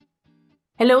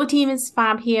Hello team, it's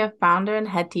Fab here, founder and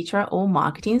head teacher at All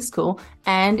Marketing School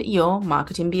and your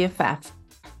marketing BFF.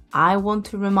 I want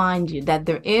to remind you that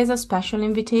there is a special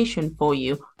invitation for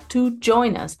you to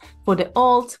join us for the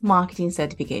Alt Marketing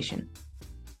Certification.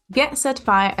 Get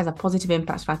certified as a positive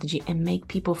impact strategy and make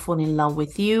people fall in love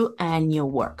with you and your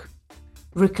work.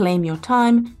 Reclaim your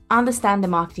time, understand the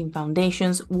marketing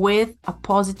foundations with a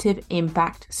positive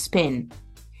impact spin.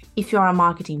 If you are a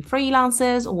marketing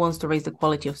freelancer who wants to raise the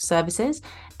quality of services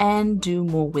and do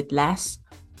more with less,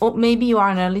 or maybe you are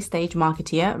an early stage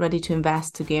marketeer ready to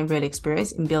invest to gain real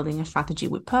experience in building a strategy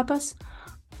with purpose,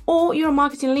 or you're a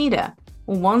marketing leader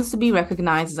who wants to be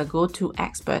recognized as a go-to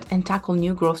expert and tackle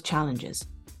new growth challenges.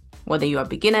 Whether you are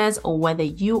beginners or whether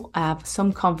you have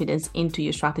some confidence into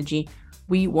your strategy,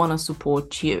 we want to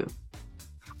support you.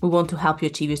 We want to help you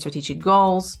achieve your strategic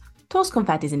goals, toss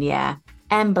confettis in the air,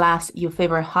 and blast your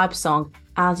favorite hype song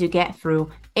as you get through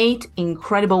 8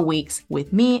 incredible weeks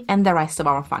with me and the rest of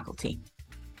our faculty.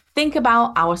 Think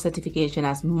about our certification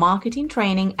as marketing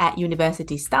training at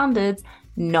university standards,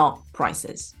 not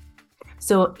prices.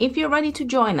 So if you're ready to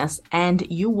join us and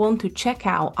you want to check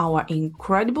out our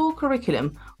incredible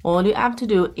curriculum, all you have to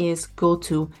do is go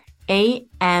to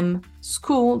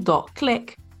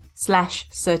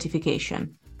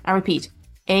amschool.click/certification. I repeat,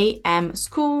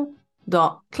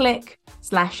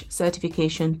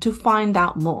 amschool.click/certification to find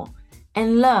out more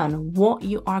and learn what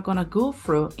you are going to go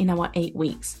through in our 8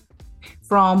 weeks.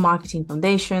 From marketing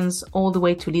foundations all the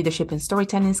way to leadership and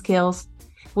storytelling skills,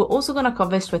 we're also going to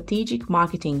cover strategic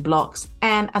marketing blocks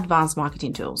and advanced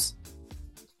marketing tools.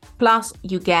 Plus,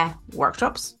 you get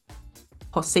workshops,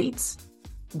 hot seats,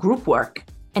 group work,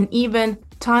 and even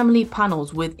timely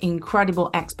panels with incredible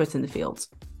experts in the field.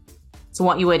 So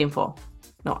what are you waiting for?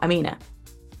 No, I mean it.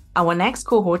 Our next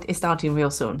cohort is starting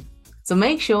real soon. So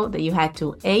make sure that you head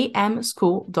to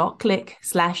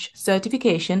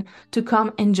amschool.click/certification to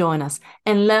come and join us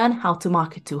and learn how to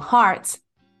market to hearts,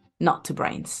 not to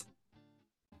brains.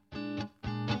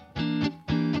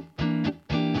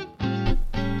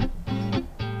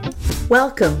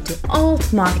 Welcome to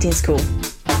Alt Marketing School.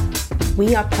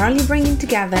 We are currently bringing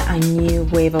together a new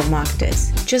wave of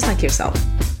marketers, just like yourself.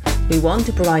 We want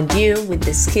to provide you with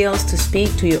the skills to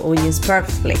speak to your audience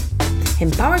purposefully,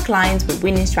 empower clients with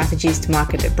winning strategies to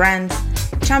market their brands,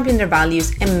 champion their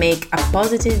values, and make a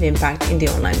positive impact in the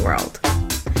online world.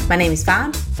 My name is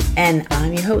Fab, and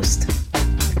I'm your host.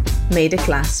 May the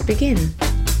class begin.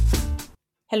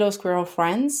 Hello, Squirrel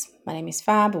friends. My name is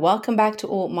Fab. Welcome back to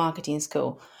Alt Marketing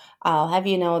School. I'll have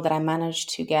you know that I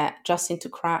managed to get Justin to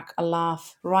crack a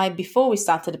laugh right before we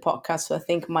started the podcast, so I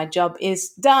think my job is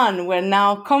done. We're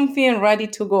now comfy and ready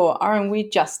to go, aren't we,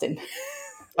 Justin?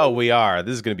 Oh, we are.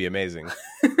 This is going to be amazing.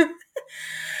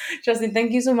 Justin,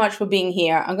 thank you so much for being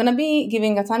here. I'm going to be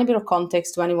giving a tiny bit of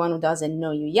context to anyone who doesn't know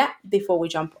you yet before we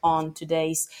jump on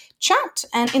today's chat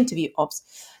and interview ops.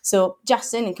 So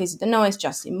Justin, in case you don't know, is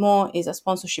Justin Moore, is a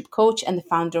sponsorship coach and the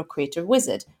founder of Creative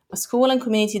Wizard, a school and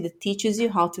community that teaches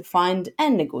you how to find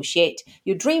and negotiate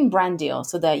your dream brand deal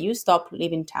so that you stop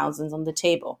leaving thousands on the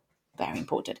table. Very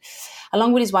important.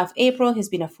 Along with his wife, April, he's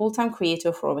been a full-time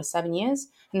creator for over 7 years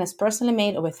and has personally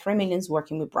made over 3 million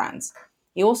working with brands.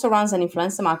 He also runs an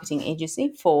influencer marketing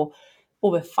agency for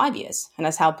over 5 years and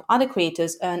has helped other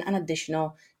creators earn an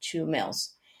additional 2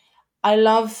 mils.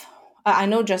 I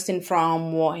know Justin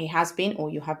from what he has been,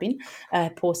 or you have been,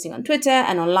 posting on Twitter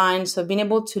and online. So I've been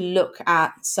able to look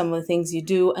at some of the things you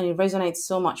do, and it resonates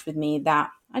so much with me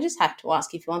that I just had to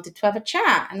ask if you wanted to have a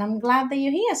chat. And I'm glad that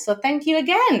you're here. So thank you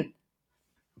again.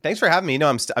 Thanks for having me.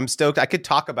 I'm stoked. I could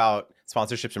talk about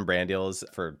sponsorships and brand deals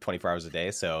for 24 hours a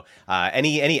day. So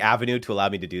any avenue to allow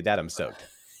me to do that, I'm stoked.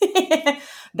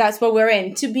 That's what we're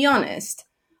in. To be honest,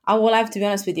 I will have to be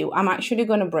honest with you. I'm actually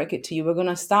going to break it to you. We're going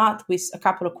to start with a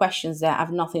couple of questions that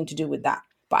have nothing to do with that.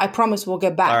 But I promise we'll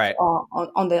get back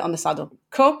on the saddle.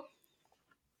 Cool?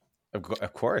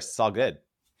 Of course. It's all good.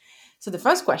 So the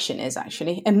first question is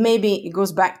actually, and maybe it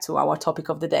goes back to our topic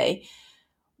of the day,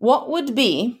 what would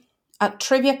be a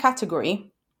trivia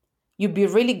category you'd be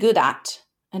really good at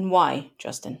and why,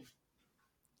 Justin?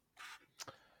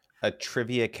 A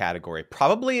trivia category,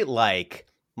 probably like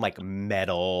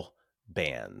metal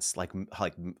bands, like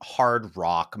hard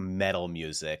rock metal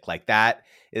music, like that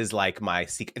is like my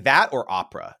secret. That or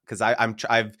opera, because I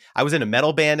was in a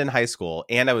metal band in high school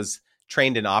and I was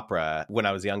trained in opera when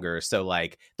I was younger. So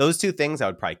like those two things I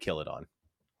would probably kill it on.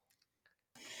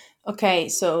 Okay,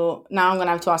 so now I'm going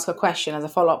to have to ask a question as a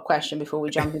follow-up question before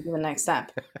we jump into the next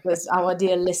step. Because our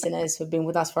dear listeners who've been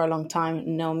with us for a long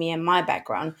time know me and my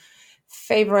background.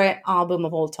 Favorite album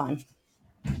of all time?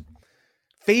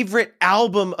 Favorite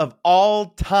album of all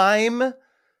time?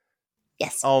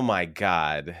 Yes. Oh my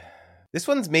God. This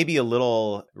one's maybe a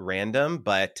little random,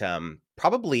 but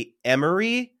probably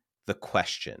Emery the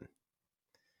Question.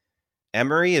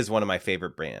 Emery is one of my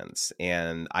favorite bands,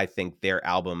 and I think their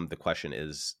album, The Question,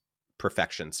 is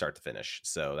perfection start to finish.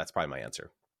 So that's probably my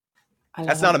answer. I love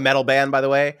That's not it. a metal band, by the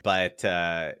way, but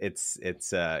it's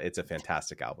a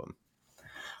fantastic album.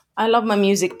 I love my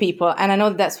music, people, and I know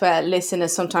that's where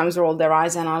listeners sometimes roll their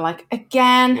eyes and are like,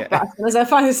 again. Yeah. But as soon as I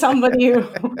find somebody who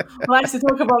likes to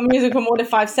talk about music for more than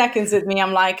 5 seconds with me,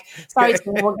 I'm like, sorry,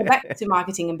 Tim, we'll get back to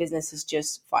marketing and business is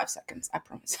just 5 seconds. I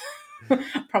promise.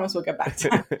 I promise we'll get back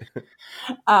to it.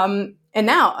 And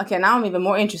now I'm even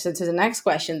more interested to the next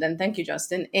question. Then, thank you,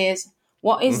 Justin. Is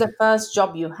what is the first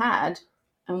job you had,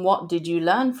 and what did you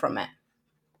learn from it?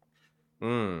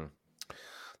 Mm.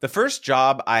 The first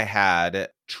job I had,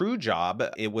 true job,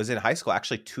 it was in high school,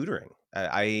 actually tutoring.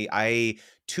 I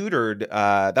tutored.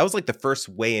 That was like the first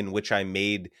way in which I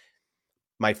made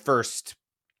my first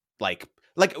like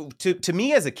to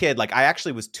me as a kid, like I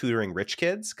actually was tutoring rich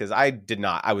kids because I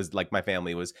was like, my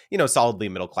family was, solidly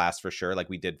middle class for sure. Like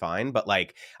we did fine. But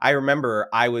like, I remember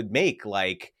I would make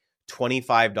like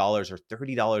 $25 or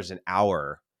 $30 an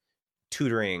hour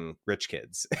tutoring rich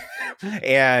kids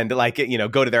and like,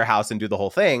 go to their house and do the whole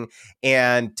thing.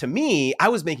 And to me, I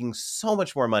was making so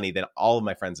much more money than all of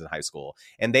my friends in high school.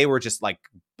 And they were just like,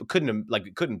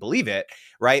 couldn't believe it.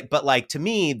 Right. But like, to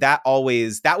me, that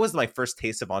was my first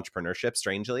taste of entrepreneurship,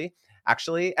 strangely,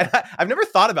 actually. And I've never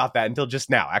thought about that until just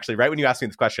now, actually, right when you asked me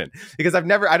this question, because I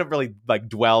don't really like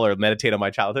dwell or meditate on my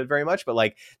childhood very much. But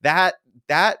like that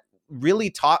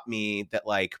really taught me that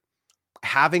like,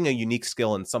 having a unique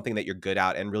skill and something that you're good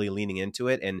at and really leaning into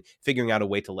it and figuring out a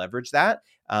way to leverage that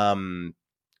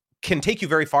can take you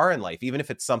very far in life, even if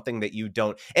it's something that you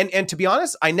don't. And to be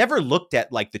honest, I never looked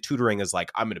at like the tutoring as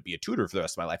like, I'm going to be a tutor for the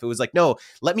rest of my life. It was like, no,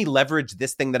 let me leverage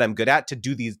this thing that I'm good at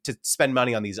to spend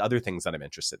money on these other things that I'm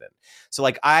interested in. So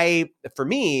like for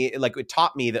me, like it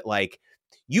taught me that like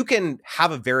you can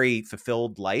have a very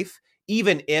fulfilled life,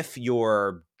 even if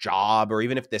your job or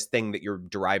even if this thing that you're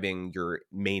deriving your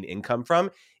main income from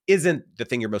isn't the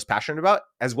thing you're most passionate about,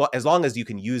 as long as you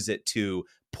can use it to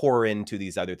pour into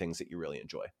these other things that you really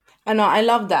enjoy. I know, I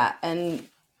love that. And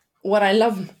what I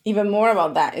love even more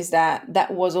about that is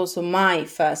that was also my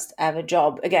first ever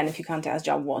job. Again, if you count it as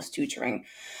job, was tutoring.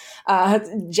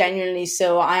 Genuinely.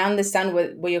 So I understand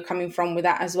where you're coming from with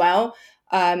that as well.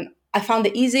 I found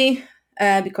it easy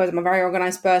because I'm a very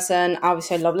organized person.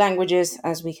 Obviously, I love languages,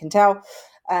 as we can tell.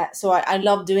 So I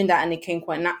love doing that, and it came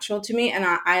quite natural to me. And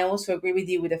I also agree with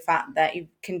you with the fact that it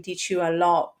can teach you a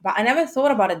lot. But I never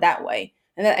thought about it that way.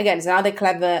 And then, again, it's another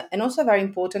clever and also a very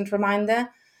important reminder,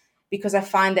 because I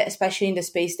find that especially in the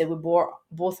space that we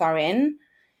both are in,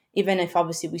 even if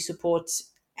obviously we support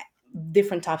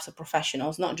different types of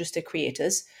professionals, not just the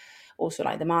creators, also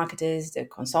like the marketers, the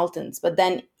consultants. But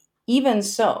then even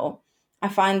so, I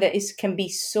find that it can be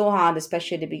so hard,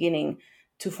 especially at the beginning,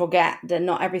 to forget that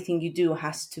not everything you do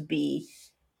has to be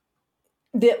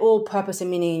the all purpose and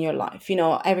meaning in your life,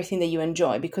 everything that you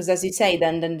enjoy. Because as you say,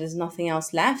 then there's nothing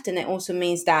else left. And it also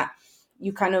means that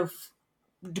you kind of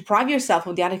deprive yourself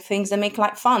of the other things that make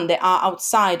life fun. They are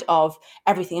outside of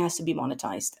everything has to be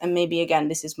monetized. And maybe, again,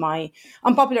 this is my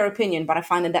unpopular opinion, but I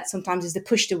find that sometimes is the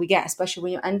push that we get, especially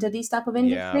when you enter these type of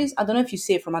industries. Yeah. I don't know if you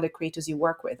see it from other creators you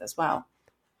work with as well.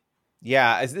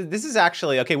 Yeah, this is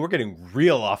actually, okay, we're getting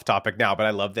real off topic now, but I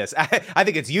love this. I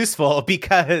think it's useful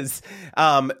because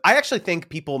I actually think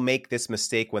people make this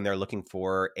mistake when they're looking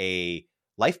for a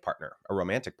life partner, a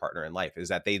romantic partner in life, is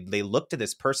that they look to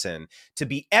this person to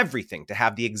be everything, to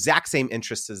have the exact same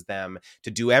interests as them, to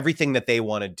do everything that they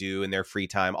want to do in their free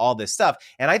time, all this stuff.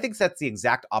 And I think that's the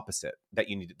exact opposite that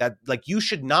you need. That like you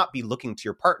should not be looking to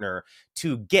your partner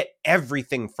to get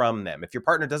everything from them. If your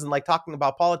partner doesn't like talking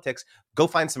about politics, go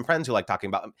find some friends who like talking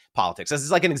about politics. This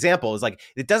is like an example. Is like,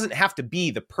 it doesn't have to be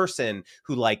the person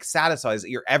who like satisfies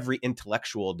your every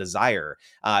intellectual desire.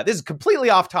 This is completely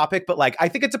off topic, but like, I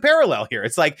think it's a parallel here.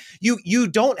 It's like, you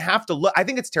don't have to look. I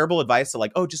think it's terrible advice to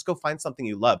like, oh, just go find something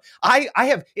you love.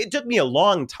 It took me a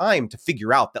long time to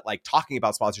figure out that like talking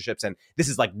about sponsorships and this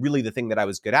is like really the thing that I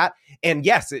was good at. And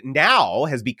yes, it now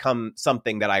has become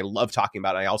something that I love talking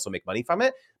about. And I also make money from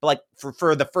it. But like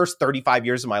for the first 35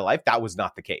 years of my life, that was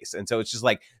not the case. And so it's just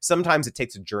like, sometimes it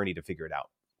takes a journey to figure it out.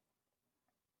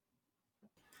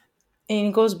 And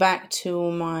it goes back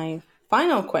to my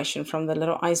final question from the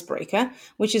little icebreaker,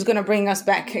 which is going to bring us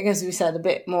back, as we said, a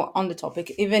bit more on the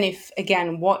topic, even if,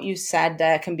 again, what you said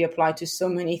there can be applied to so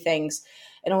many things.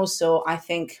 And also, I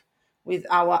think with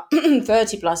our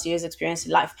 30 plus years experience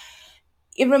in life,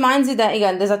 it reminds you that,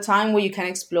 again, there's a time where you can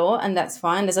explore and that's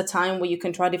fine. There's a time where you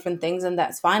can try different things and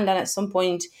that's fine. Then at some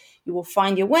point you will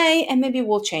find your way and maybe it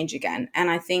will change again. And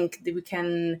I think that we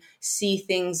can see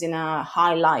things in a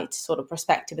highlight sort of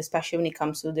perspective, especially when it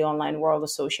comes to the online world of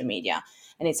social media.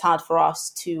 And it's hard for us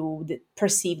to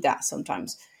perceive that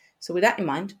sometimes. So with that in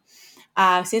mind,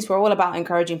 since we're all about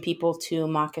encouraging people to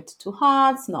market to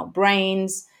hearts, not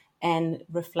brains, and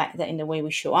reflect that in the way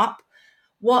we show up,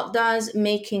 what does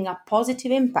making a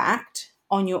positive impact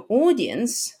on your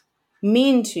audience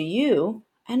mean to you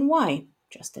and why,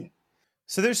 Justin?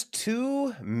 So there's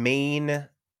two main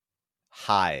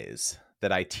highs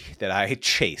that I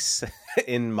chase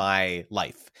in my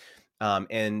life,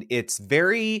 and it's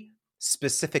very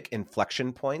specific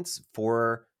inflection points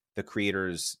for the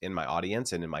creators in my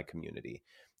audience and in my community.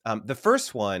 The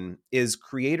first one is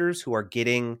creators who are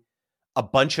getting a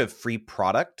bunch of free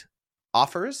product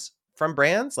offers from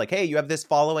brands, like, hey, you have this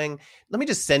following, let me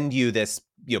just send you this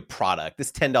product,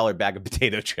 this $10 bag of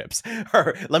potato chips,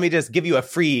 or let me just give you a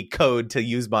free code to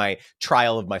use my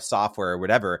trial of my software or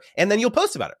whatever, and then you'll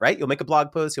post about it, right? You'll make a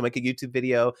blog post, you'll make a YouTube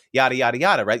video, yada yada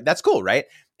yada, right? That's cool, right?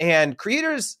 And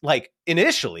creators, like,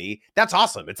 initially, that's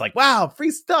awesome. It's like, wow, free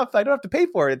stuff, I don't have to pay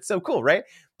for it, it's so cool, right?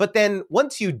 But then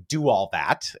once you do all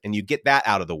that and you get that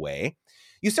out of the way,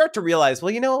 you start to realize,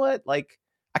 well, you know what, like,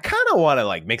 I kind of want to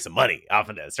like make some money off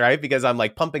of this, right? Because I'm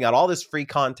like pumping out all this free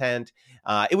content.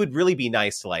 It would really be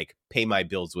nice to like pay my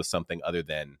bills with something other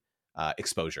than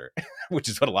exposure, which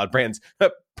is what a lot of brands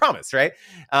promise, right?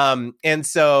 And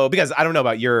so, because I don't know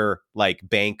about your like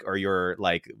bank or your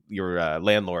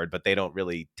landlord, but they don't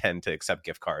really tend to accept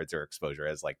gift cards or exposure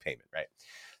as like payment, right?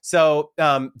 So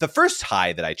the first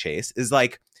high that I chase is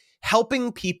like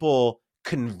helping people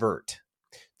convert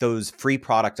those free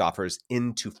product offers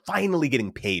into finally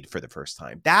getting paid for the first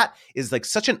time. That is like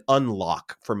such an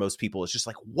unlock for most people. It's just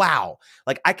like, wow,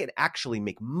 like I can actually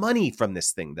make money from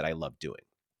this thing that I love doing.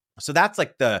 So that's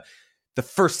like the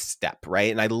first step, right?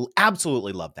 And I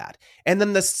absolutely love that. And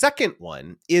then the second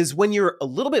one is when you're a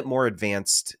little bit more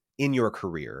advanced in your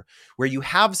career, where you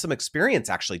have some experience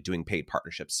actually doing paid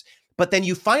partnerships, but then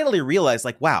you finally realize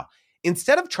like, wow,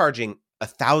 instead of charging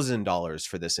 $1,000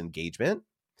 for this engagement,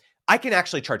 I can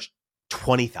actually charge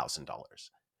 $20,000,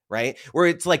 right? Where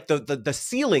it's like the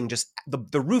ceiling just,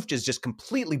 the roof is just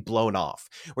completely blown off,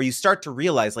 where you start to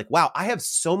realize like, wow, I have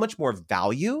so much more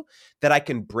value that I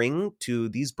can bring to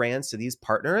these brands, to these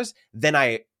partners than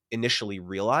I initially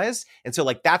realized. And so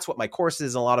like, that's what my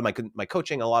courses, a lot of my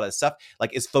coaching, a lot of stuff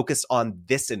like is focused on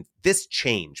this and this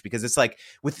change, because it's like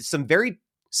with some very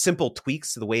simple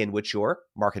tweaks to the way in which you're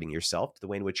marketing yourself, the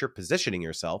way in which you're positioning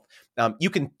yourself, you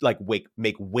can like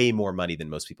make way more money than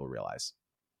most people realize.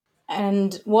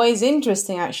 And what is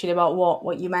interesting actually about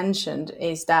what you mentioned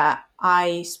is that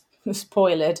I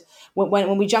spoiled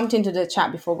when we jumped into the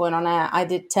chat before going on air. I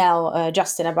did tell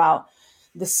Justin about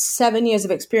the 7 years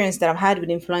of experience that I've had with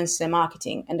influencer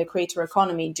marketing and the creator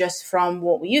economy, just from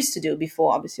what we used to do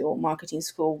before, obviously, all marketing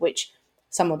school, which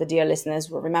some of the dear listeners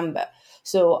will remember.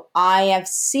 So I have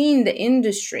seen the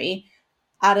industry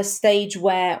at a stage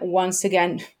where, once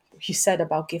again, you said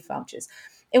about gift vouchers,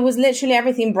 it was literally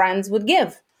everything brands would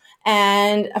give.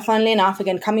 And funnily enough,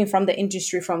 again, coming from the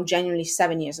industry from genuinely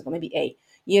 7 years ago, maybe 8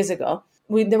 years ago,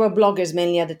 there were bloggers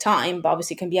mainly at the time, but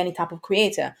obviously it can be any type of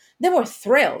creator. They were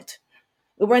thrilled.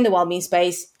 We were in the well-being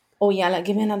space. Oh yeah, like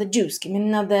give me another juice, give me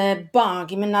another bar,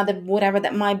 give me another whatever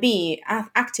that might be,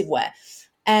 activewear.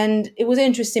 And it was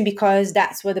interesting because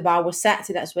that's where the bar was set,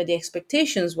 so that's where the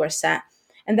expectations were set.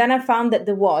 And then I found that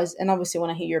there was, and obviously I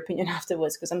want to hear your opinion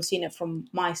afterwards because I'm seeing it from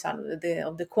my side of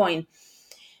the coin.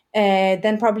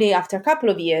 Then probably after a couple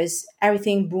of years,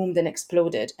 everything boomed and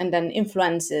exploded. And then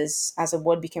influencers as a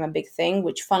word became a big thing,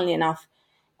 which funnily enough,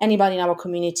 anybody in our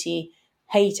community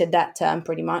hated that term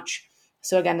pretty much.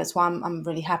 So again, that's why I'm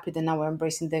really happy that now we're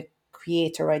embracing the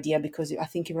creator idea, because I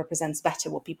think it represents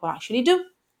better what people actually do.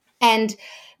 And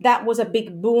that was a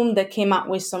big boom that came up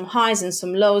with some highs and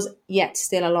some lows, yet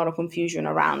still a lot of confusion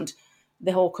around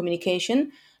the whole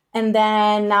communication. And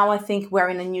then now I think we're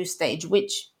in a new stage,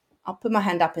 which I'll put my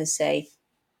hand up and say,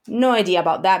 no idea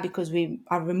about that, because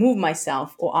I removed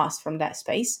myself or us from that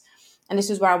space. And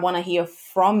this is where I want to hear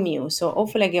from you. So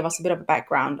hopefully I give us a bit of a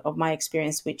background of my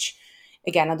experience, which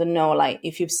again, I don't know, like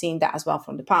if you've seen that as well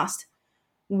from the past.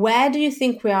 Where do you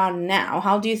think we are now?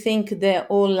 How do you think the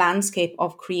whole landscape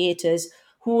of creators,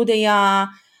 who they are,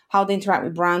 how they interact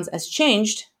with brands has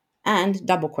changed? And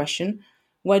double question,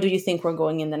 where do you think we're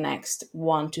going in the next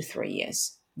 1 to 3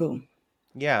 years? Boom.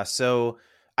 Yeah. So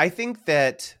I think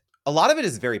that a lot of it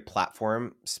is very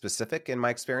platform specific in my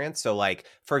experience. So like,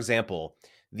 for example,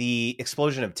 the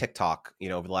explosion of TikTok,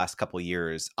 over the last couple of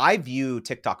years, I view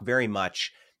TikTok very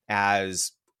much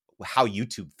as how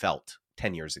YouTube felt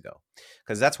 10 years ago,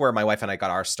 because that's where my wife and I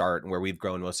got our start and where we've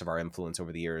grown most of our influence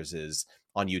over the years is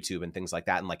on YouTube and things like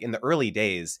that. And like in the early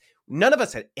days, none of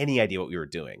us had any idea what we were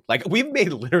doing. Like we've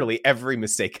made literally every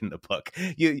mistake in the book.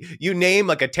 You name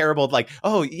like a terrible, like,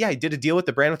 oh yeah, I did a deal with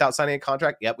the brand without signing a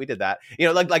contract. Yep, we did that.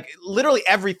 Like literally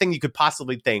everything you could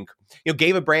possibly think.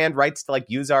 Gave a brand rights to like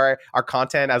use our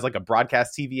content as like a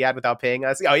broadcast TV ad without paying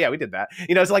us. Oh yeah, we did that.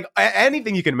 It's like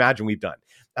anything you can imagine we've done.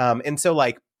 And so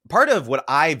like part of what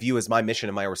I view as my mission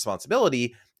and my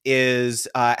responsibility is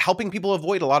helping people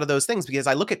avoid a lot of those things, because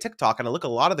I look at TikTok and I look at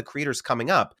a lot of the creators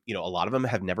coming up, a lot of them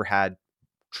have never had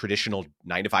traditional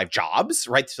 9-to-5 jobs,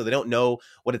 right? So they don't know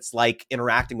what it's like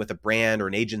interacting with a brand or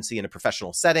an agency in a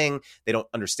professional setting. They don't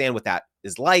understand what that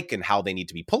is like and how they need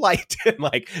to be polite and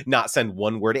like not send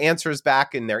one-word answers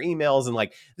back in their emails. And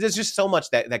like, there's just so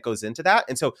much that goes into that.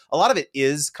 And so a lot of it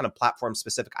is kind of platform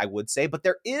specific, I would say, but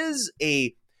there is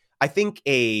I think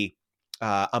a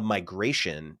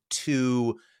migration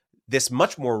to this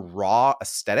much more raw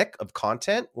aesthetic of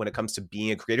content when it comes to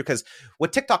being a creator. Because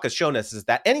what TikTok has shown us is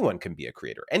that anyone can be a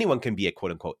creator. Anyone can be a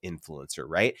quote unquote influencer,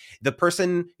 right? The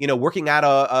person, working at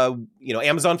a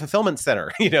Amazon fulfillment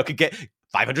center, could get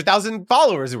 500,000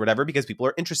 followers or whatever, because people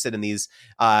are interested in these,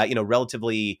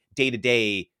 relatively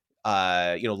day-to-day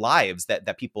lives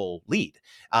that people lead.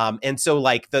 And so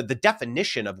like the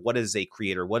definition of what is a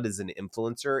creator, what is an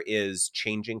influencer is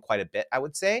changing quite a bit, I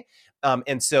would say.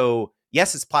 And so,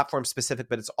 yes, it's platform specific,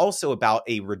 but it's also about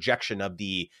a rejection of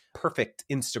the perfect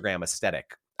Instagram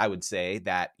aesthetic, I would say,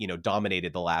 that,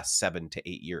 dominated the last 7 to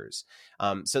 8 years.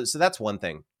 So that's one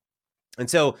thing. And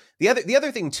so the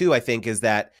other thing too, I think, is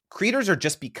that creators are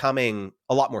just becoming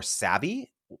a lot more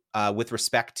savvy with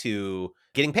respect to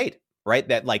getting paid. Right?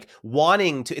 That like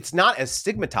wanting to, it's not as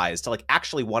stigmatized to like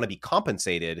actually want to be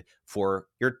compensated for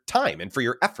your time and for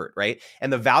your effort, right?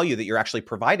 And the value that you're actually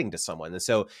providing to someone. And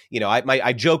so,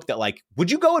 I joke that like,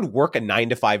 would you go and work a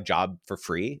 9-to-5 job for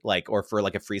free? Like, or for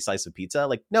like a free slice of pizza?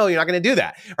 Like, no, you're not going to do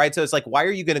that. Right. So it's like, why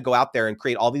are you going to go out there and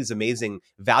create all these amazing,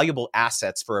 valuable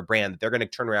assets for a brand that they're going to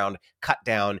turn around, cut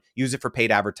down, use it for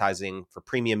paid advertising, for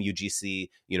premium UGC,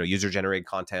 user generated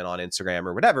content on Instagram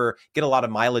or whatever, get a lot of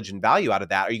mileage and value out of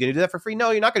that? Are you going to do that for free?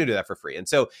 No, you're not going to do that for free. And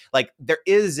so like there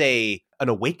is an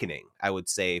awakening, I would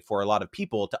say, for a lot of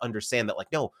people to understand that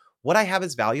like, no, what I have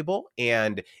is valuable,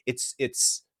 and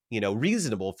it's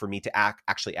reasonable for me to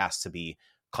actually ask to be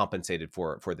compensated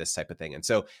for this type of thing. And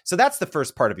so that's the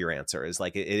first part of your answer, is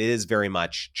like it is very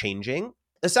much changing.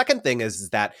 The second thing is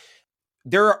that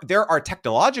there are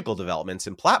technological developments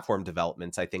and platform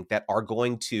developments, I think, that are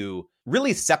going to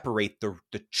really separate the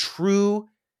true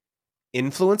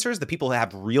influencers, the people who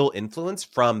have real influence,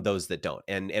 from those that don't.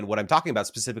 And what I'm talking about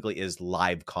specifically is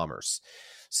live commerce.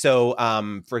 So,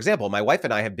 for example, my wife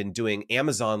and I have been doing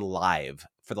Amazon Live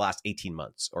for the last 18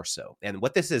 months or so. And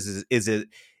what this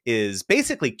is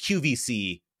basically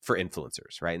QVC for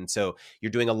influencers, right? And so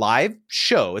you're doing a live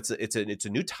show. It's a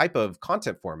new type of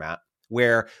content format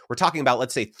where we're talking about,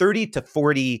 let's say, 30 to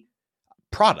 40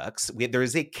 products. There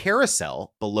is a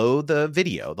carousel below the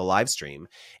video, the live stream,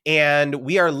 and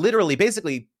we are literally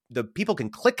basically, the people can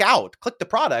click the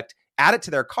product, add it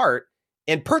to their cart,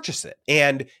 and purchase it.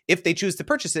 And if they choose to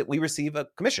purchase it, we receive a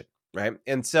commission, right?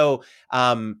 And so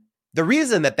the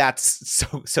reason that that's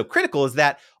so critical is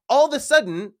that all of a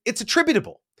sudden it's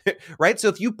attributable. Right? So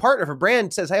if you partner, if a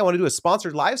brand says, hey, I want to do a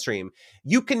sponsored live stream,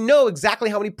 you can know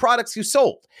exactly how many products you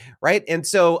sold. Right? And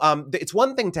so it's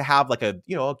one thing to have like a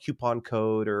coupon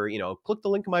code, or, click the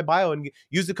link in my bio and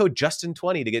use the code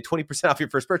Justin20 to get 20% off your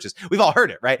first purchase. We've all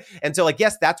heard it, right? And so like,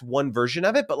 yes, that's one version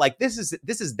of it, but like this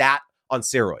is that on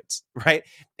steroids, right?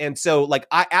 And so like,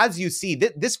 as you see,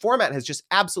 this format has just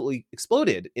absolutely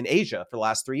exploded in Asia for the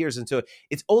last 3 years. And so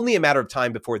it's only a matter of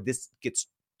time before this gets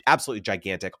absolutely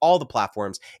gigantic. All the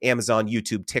platforms, Amazon,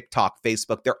 YouTube, TikTok,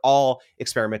 Facebook, they're all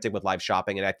experimenting with live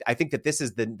shopping. And I think that this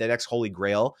is the next holy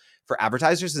grail for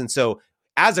advertisers. And so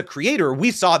as a creator,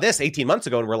 we saw this 18 months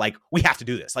ago and we're like, we have to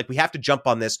do this. Like, we have to jump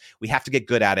on this. We have to get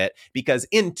good at it, because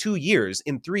in 2 years,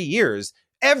 in 3 years,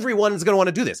 everyone's going to want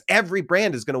to do this. Every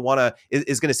brand is going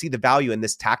to see the value in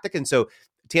this tactic. And so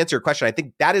to answer your question, I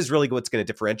think that is really what's going to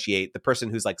differentiate the person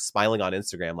who's like smiling on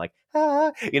Instagram, like,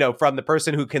 from the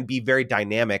person who can be very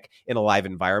dynamic in a live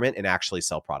environment and actually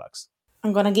sell products.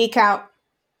 I'm going to geek out.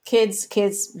 Kids,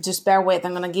 just bear with.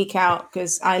 I'm going to geek out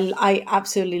because I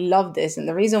absolutely love this. And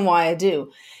the reason why I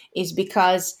do is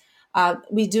because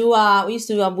We used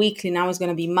to do a weekly, now it's going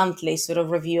to be monthly sort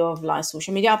of review of like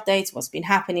social media updates, what's been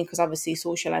happening, because obviously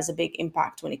social has a big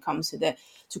impact when it comes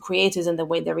to creators and the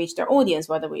way they reach their audience,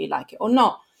 whether we like it or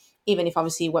not. Even if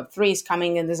obviously Web3 is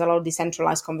coming and there's a lot of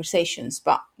decentralized conversations,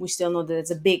 but we still know that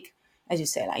it's a big, as you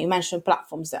say, like you mentioned,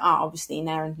 platforms that are obviously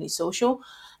inherently social.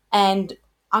 And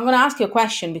I'm going to ask you a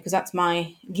question because that's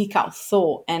my geek out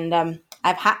thought, and I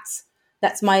have hats.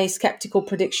 That's my skeptical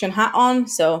prediction hat on.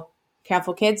 So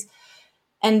careful, kids.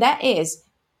 And that is,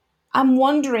 I'm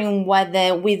wondering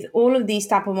whether with all of these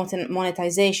type of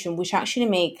monetization, which actually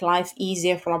make life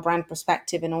easier from a brand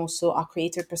perspective and also a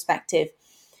creator perspective,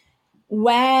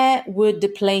 where would the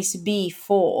place be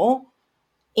for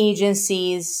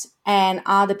agencies and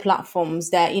other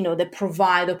platforms that, that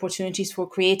provide opportunities for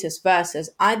creators versus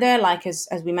either like, as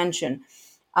we mentioned,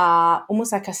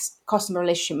 almost like a customer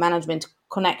relationship management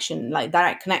connection, like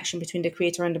direct connection between the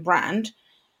creator and the brand,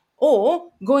 or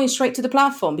going straight to the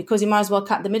platform because you might as well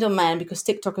cut the middleman because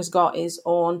TikTok has got his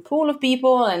own pool of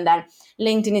people, and then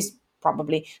LinkedIn is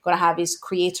probably going to have his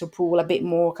creator pool a bit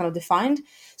more kind of defined.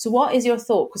 So what is your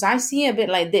thought? Because I see it a bit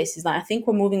like this, is that I think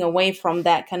we're moving away from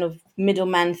that kind of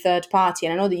middleman third party.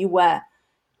 And I know that you were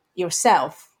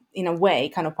yourself in a way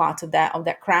kind of part of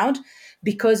that crowd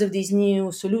because of these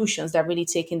new solutions that really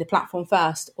taking the platform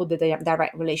first or the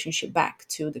direct relationship back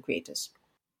to the creators.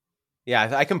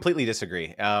 Yeah, I completely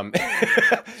disagree, and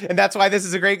that's why this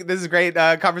is a great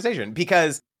conversation,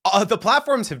 because the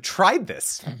platforms have tried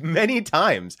this many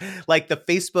times. Like the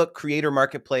Facebook creator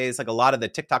marketplace, like a lot of the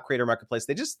TikTok creator marketplace,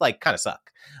 they just like kind of suck,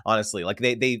 honestly. Like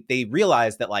they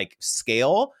realize that like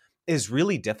scale is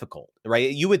really difficult,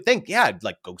 right? You would think, yeah,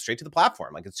 like go straight to the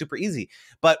platform, like it's super easy.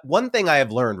 But one thing I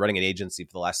have learned running an agency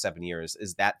for the last 7 years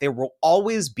is that there will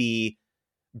always be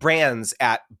brands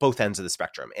at both ends of the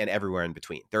spectrum and everywhere in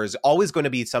between. There's always going to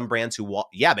be some brands who want,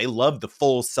 they love the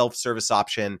full self-service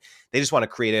option. They just want to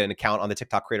create an account on the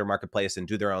TikTok creator marketplace and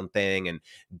do their own thing and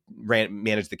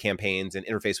manage the campaigns and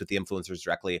interface with the influencers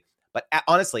directly. But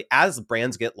honestly, as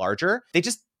brands get larger, they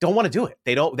just don't want to do it.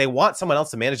 They want someone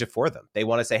else to manage it for them. They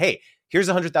want to say, hey, here's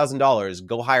 $100,000,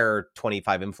 go hire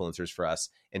 25 influencers for us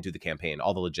and do the campaign,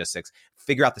 all the logistics,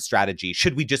 figure out the strategy.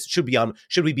 Should we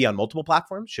be on multiple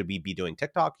platforms? Should we be doing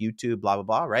TikTok, YouTube, blah, blah,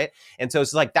 blah, right? And so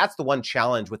it's like, that's the one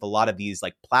challenge with a lot of these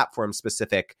like platform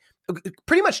specific,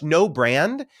 pretty much no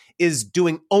brand is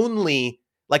doing only,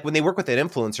 like when they work with an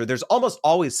influencer, there's almost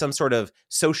always some sort of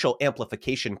social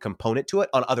amplification component to it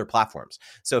on other platforms.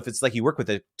 So if it's like you work with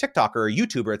a TikToker or a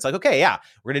YouTuber, it's like, okay, yeah,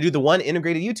 we're going to do the one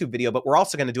integrated YouTube video, but we're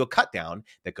also going to do a cut down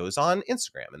that goes on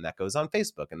Instagram and that goes on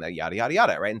Facebook and that yada, yada,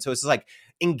 yada, right? And so it's like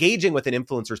engaging with an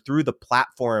influencer through the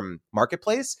platform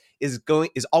marketplace is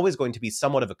always going to be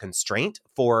somewhat of a constraint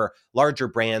for larger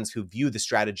brands who view the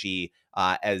strategy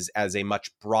as a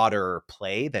much broader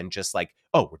play than just like,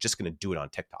 oh, we're just going to do it on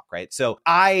TikTok, right? So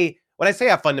when I say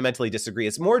I fundamentally disagree,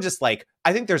 it's more just like,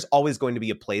 I think there's always going to be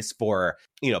a place for,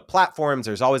 platforms.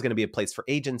 There's always going to be a place for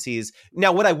agencies.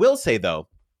 Now, what I will say though,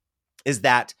 is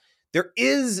that there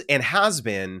is and has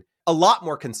been a lot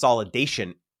more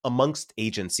consolidation amongst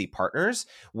agency partners,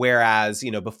 whereas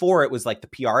before it was like the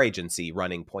PR agency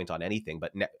running point on anything,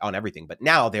 but on everything. But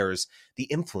now there's the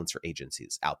influencer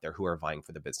agencies out there who are vying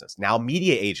for the business. Now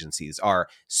media agencies are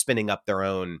spinning up their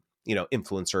own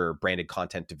influencer branded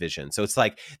content division. So it's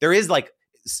like there is like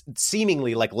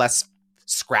seemingly like less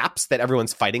scraps that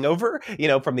everyone's fighting over,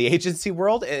 from the agency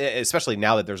world, especially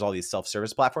now that there's all these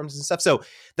self-service platforms and stuff. So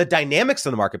the dynamics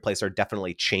of the marketplace are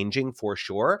definitely changing for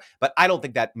sure. But I don't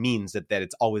think that means that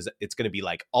it's going to be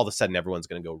like all of a sudden everyone's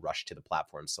going to go rush to the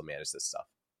platforms to manage this stuff.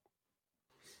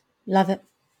 Love it.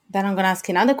 Then I'm going to ask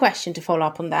another question to follow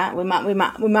up on that. With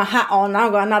my hat on,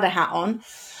 I've got another hat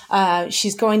on.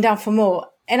 She's going down for more.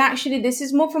 And actually, this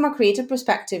is more from a creative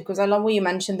perspective, because I love what you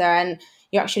mentioned there. And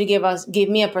you actually give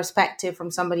me a perspective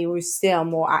from somebody who is still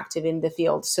more active in the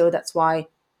field. So that's why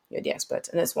you're the expert.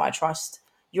 And that's why I trust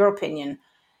your opinion.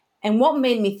 And what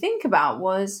made me think about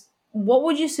was, what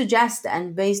would you suggest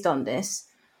then based on this?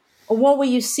 Or what will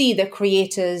you see the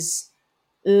creators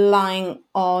relying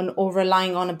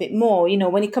on a bit more?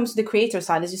 When it comes to the creator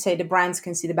side, as you say, the brands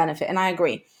can see the benefit. And I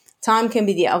agree. Time can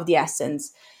be of the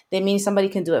essence. They mean somebody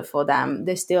can do it for them.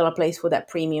 There's still a place for that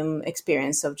premium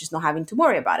experience of just not having to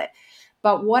worry about it.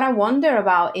 But what I wonder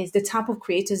about is the type of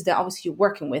creators that obviously you're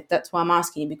working with. That's why I'm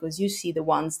asking you, because you see the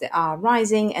ones that are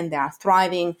rising and they are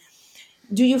thriving.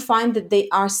 Do you find that they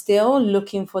are still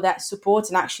looking for that support,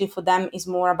 and actually for them is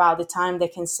more about the time they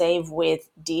can save with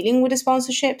dealing with the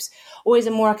sponsorships? Or is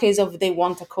it more a case of they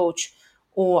want a coach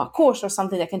or a course or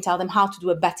something that can tell them how to do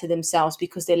it better themselves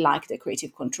because they like the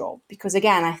creative control? Because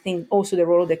again, I think also the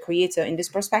role of the creator in this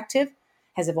perspective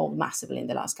has evolved massively in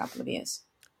the last couple of years.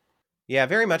 Yeah,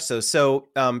 very much so. So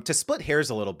to split hairs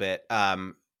a little bit,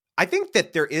 I think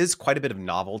that there is quite a bit of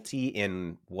novelty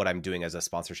in what I'm doing as a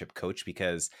sponsorship coach,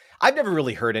 because I've never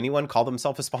really heard anyone call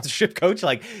themselves a sponsorship coach.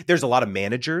 Like, there's a lot of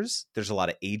managers, there's a lot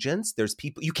of agents, there's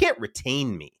people. You can't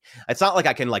retain me. It's not like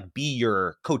I can like be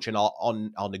your coach and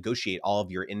I'll negotiate all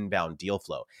of your inbound deal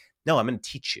flow. No, I'm going to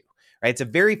teach you. Right? It's a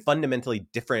very fundamentally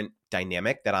different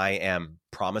dynamic that I am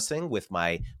promising with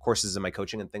my courses and my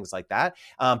coaching and things like that.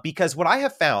 Because what I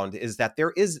have found is that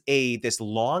there is this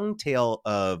long tail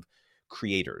of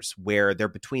creators where they're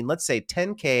between, let's say,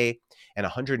 10K and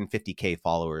 150K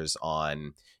followers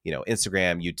on,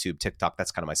 Instagram, YouTube, TikTok.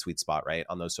 That's kind of my sweet spot, right?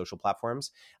 On those social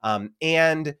platforms.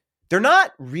 And they're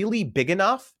not really big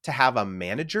enough to have a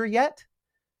manager yet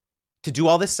to do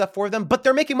all this stuff for them, but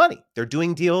they're making money. They're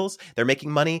doing deals. They're making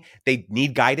money. They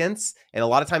need guidance. And a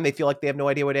lot of time they feel like they have no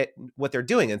idea what they're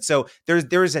doing. And so there's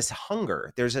this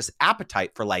hunger, there's this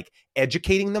appetite for like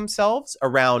educating themselves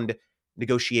around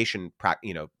negotiation,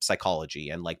 psychology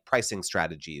and like pricing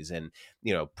strategies and,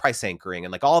 price anchoring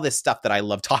and like all this stuff that I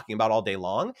love talking about all day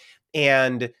long.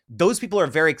 And those people are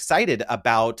very excited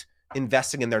about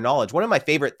investing in their knowledge. One of my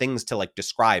favorite things to like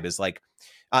describe is like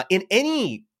in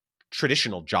any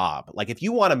traditional job, like if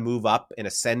you want to move up and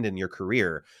ascend in your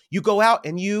career, you go out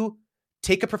and you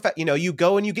take you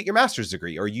go and you get your master's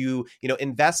degree, or you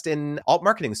invest in alt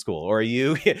marketing school, or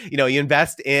you you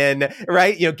invest in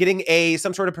getting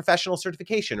some sort of professional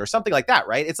certification or something like that,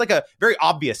 right? It's like a very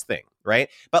obvious thing, right?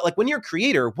 But like when you're a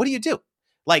creator, what do?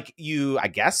 Like you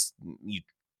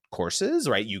courses,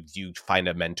 right? You find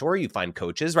a mentor, you find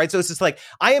coaches, right? So it's just like,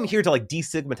 I am here to like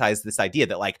destigmatize this idea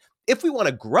that like, if we want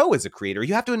to grow as a creator,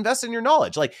 you have to invest in your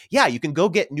knowledge. Like, yeah, you can go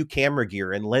get new camera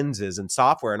gear and lenses and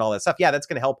software and all that stuff. Yeah, that's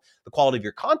going to help the quality of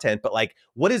your content, but like,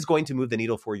 what is going to move the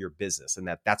needle for your business? And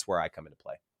that's where I come into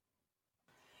play.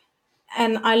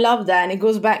 And I love that. And it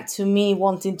goes back to me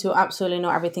wanting to absolutely know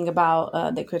everything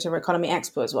about the Creator Economy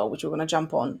Expo as well, which we're going to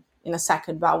jump on in a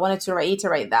second. But I wanted to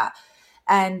reiterate that.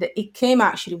 And it came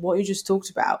actually, what you just talked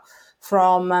about,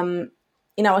 from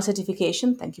in our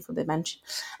certification. Thank you for the mention.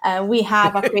 We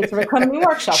have a Creator Economy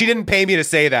workshop. She didn't pay me to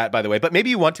say that, by the way, but maybe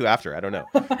you want to after. I don't know.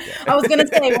 Yeah. I was going to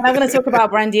say, when I'm going to talk about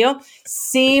brand deal,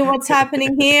 see what's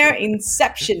happening here?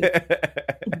 Inception.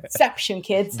 Inception,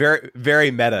 kids. Very,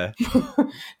 very meta.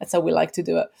 That's how we like to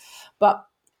do it. But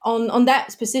on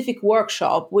that specific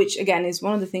workshop, which again is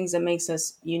one of the things that makes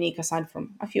us unique aside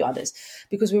from a few others,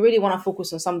 because we really want to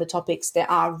focus on some of the topics that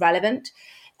are relevant.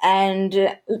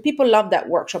 And people loved that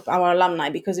workshop, our alumni,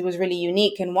 because it was really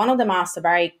unique. And one of them asked a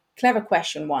very clever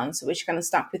question once, which kind of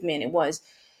stuck with me. And it was,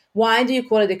 why do you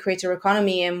call it the Creator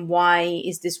Economy? And why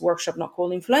is this workshop not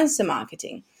called influencer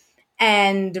marketing?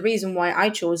 And the reason why I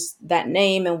chose that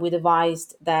name and we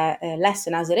devised that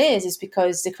lesson as it is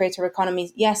because the Creator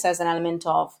Economy, yes, has an element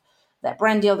of that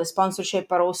brand deal, the sponsorship,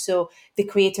 but also the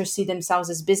creators see themselves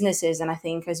as businesses. And I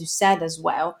think, as you said as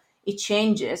well, it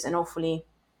changes, and hopefully,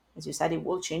 as you said, it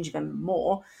will change even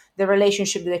more, the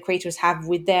relationship that the creators have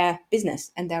with their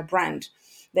business and their brand.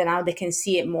 Then now they can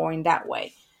see it more in that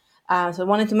way. So I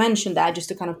wanted to mention that just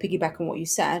to kind of piggyback on what you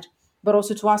said, but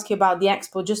also to ask you about the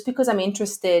expo, just because I'm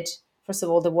interested. First of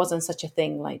all, there wasn't such a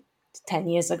thing like 10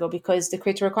 years ago because the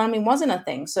Creator Economy wasn't a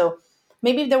thing. So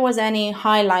maybe if there was any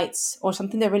highlights or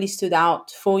something that really stood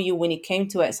out for you when it came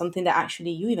to it, something that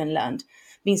actually you even learned,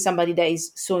 being somebody that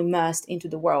is so immersed into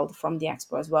the world from the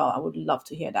expo as well, I would love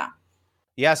to hear that.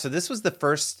 Yeah, so this was the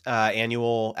first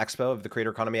annual expo of the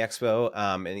Creator Economy Expo,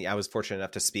 and I was fortunate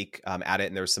enough to speak at it,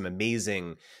 and there were some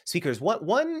amazing speakers.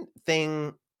 One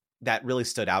thing that really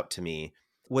stood out to me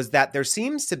was that there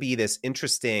seems to be this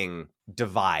interesting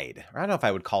divide. I don't know if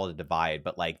I would call it a divide,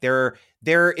 but like there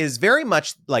is very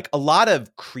much like a lot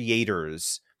of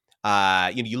creators.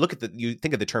 You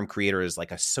think of the term creator as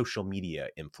like a social media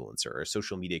influencer or a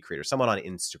social media creator, someone on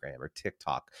Instagram or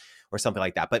TikTok or something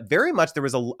like that. But very much there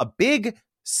was a big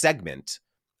segment,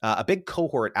 a big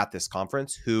cohort at this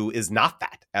conference who is not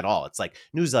that at all. It's like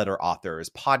newsletter authors,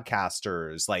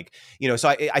 podcasters, so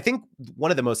I think one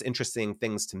of the most interesting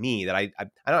things to me that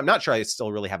I'm not sure I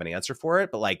still really have an answer for it,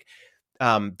 but like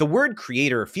the word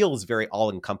creator feels very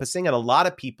all encompassing, and a lot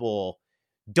of people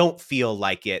don't feel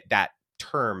like that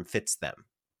term fits them,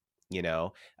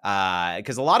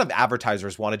 because a lot of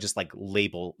advertisers want to just like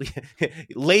label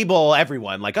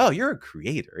everyone like, oh, you're a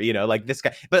creator, like this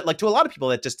guy. But like to a lot of people,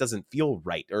 that just doesn't feel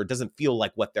right, or doesn't feel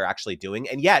like what they're actually doing.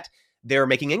 And yet they're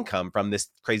making income from this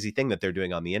crazy thing that they're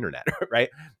doing on the internet, right?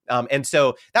 And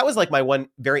so that was like my one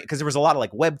because there was a lot of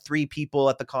like Web3 people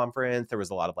at the conference. There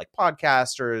was a lot of like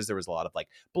podcasters. There was a lot of like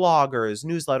bloggers,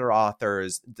 newsletter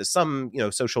authors, some,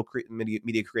 social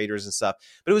media creators and stuff.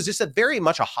 But it was just very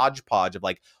much a hodgepodge of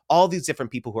like all these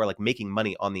different people who are like making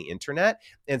money on the internet.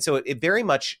 And so it very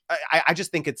much, I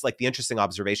just think it's like the interesting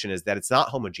observation is that it's not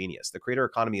homogeneous. The creator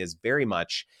economy is very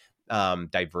much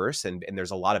diverse, and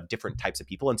there's a lot of different types of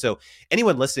people. And so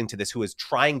anyone listening to this who is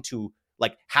trying to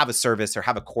like have a service or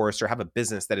have a course or have a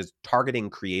business that is targeting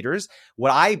creators,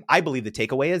 what I believe the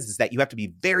takeaway is that you have to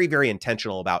be very, very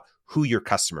intentional about who your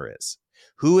customer is.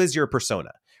 Who is your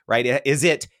persona, right? Is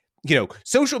it,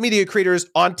 social media creators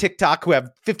on TikTok who have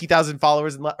 50,000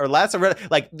 followers or less? Or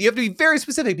like, you have to be very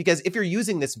specific, because if you're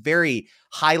using this very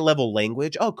high level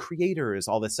language, creators,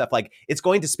 all this stuff, like it's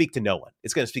going to speak to no one.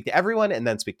 It's going to speak to everyone and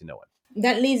then speak to no one.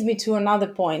 That leads me to another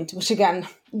point, which again,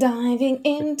 diving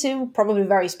into probably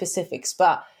very specifics,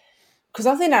 but because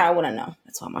I think that I want to know,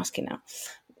 that's what I'm asking now,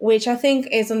 which I think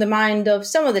is on the mind of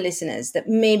some of the listeners that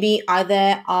maybe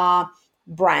either are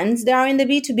brands that are in the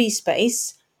B2B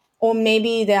space, or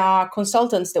maybe there are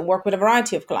consultants that work with a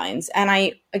variety of clients.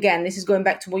 And this is going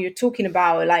back to what you're talking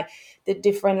about, like the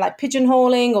different like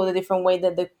pigeonholing or the different way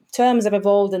that the terms have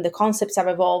evolved and the concepts have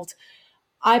evolved.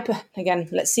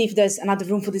 Let's see if there's another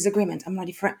room for disagreement. I'm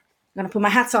ready for it. I'm going to put my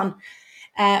hats on.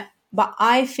 But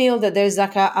I feel that there's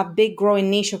like a big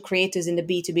growing niche of creators in the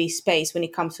B2B space when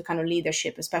it comes to kind of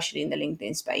leadership, especially in the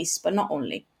LinkedIn space, but not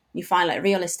only. You find like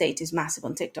real estate is massive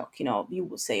on TikTok, you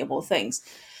would say of all things.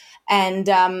 And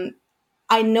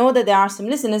I know that there are some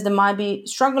listeners that might be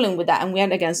struggling with that. And we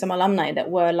had, again, some alumni that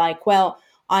were like, well,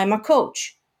 I'm a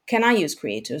coach. Can I use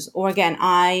creators? Or again,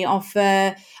 I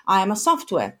am a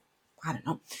software. I don't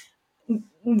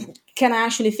know. Can I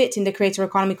actually fit in the creator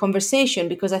economy conversation?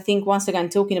 Because I think, once again,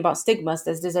 talking about stigmas,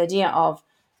 there's this idea of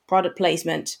product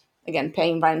placement, again,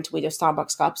 paying rent with your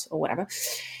Starbucks cups or whatever.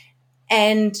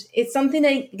 And it's something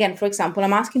that, again, for example,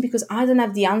 I'm asking because I don't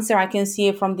have the answer. I can see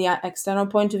it from the external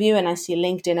point of view, and I see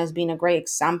LinkedIn as being a great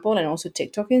example, and also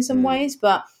TikTok in some ways.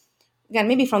 But again,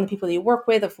 maybe from the people that you work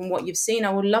with or from what you've seen, I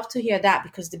would love to hear that,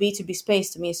 because the B2B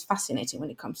space to me is fascinating when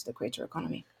it comes to the creator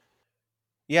economy.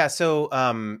 Yeah, so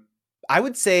I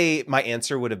would say my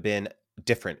answer would have been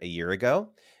different a year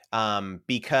ago.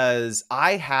 Because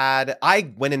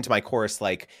I went into my course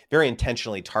like very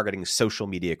intentionally targeting social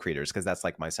media creators, because that's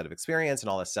like my set of experience and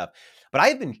all this stuff. But I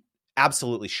have been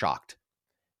absolutely shocked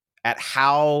at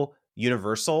how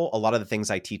universal a lot of the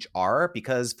things I teach are.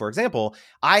 Because, for example,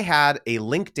 I had a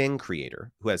LinkedIn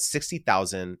creator who has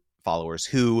 60,000 followers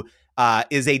who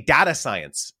is a data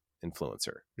science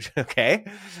influencer. Okay.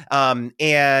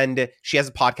 And she has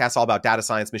a podcast all about data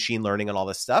science, machine learning, and all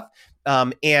this stuff.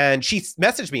 And she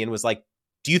messaged me and was like,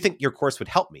 do you think your course would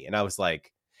help me? And I was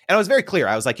like, and I was very clear.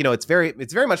 I was like, it's very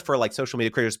much for like social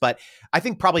media creators, but I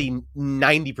think probably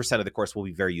 90% of the course will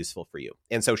be very useful for you.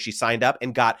 And so she signed up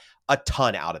and got a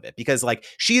ton out of it, because like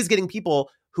she is getting people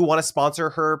who want to sponsor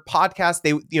her podcast.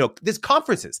 They, there's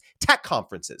conferences, tech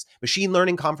conferences, machine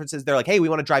learning conferences. They're like, hey, we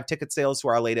want to drive ticket sales to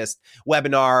our latest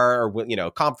webinar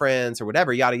or, conference or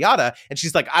whatever, yada, yada. And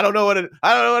she's like, I don't know what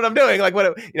I'm doing. Like,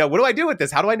 what do I do with this?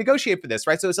 How do I negotiate for this?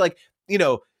 Right. So it's like,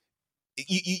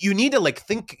 you need to like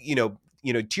think,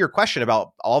 to your question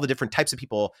about all the different types of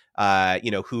people,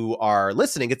 who are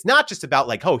listening. It's not just about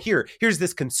like, oh, here's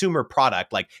this consumer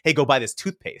product, like, hey, go buy this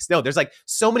toothpaste. No, there's like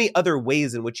so many other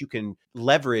ways in which you can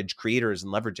leverage creators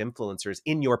and leverage influencers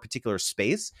in your particular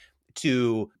space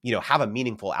to, have a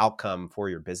meaningful outcome for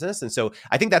your business. And so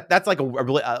I think that's like a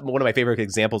really, one of my favorite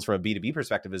examples from a B2B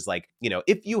perspective is like,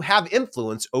 if you have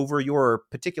influence over your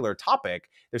particular topic,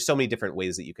 there's so many different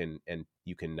ways that you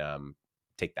can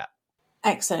take that.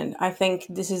 Excellent. I think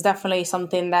this is definitely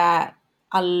something that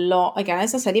a lot, again,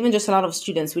 as I said, even just a lot of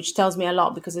students, which tells me a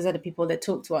lot, because these are the people that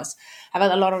talk to us, have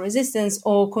had a lot of resistance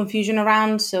or confusion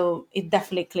around. So it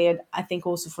definitely cleared, I think,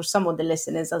 also for some of the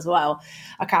listeners as well,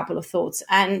 a couple of thoughts.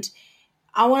 And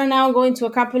I want to now go into a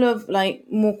couple of like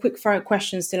more quick fire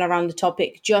questions still around the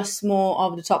topic, just more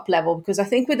of the top level, because I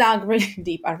think without really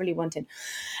deep, I really wanted.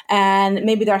 And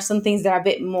maybe there are some things that are a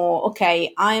bit more,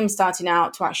 okay, I am starting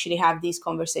out to actually have these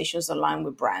conversations online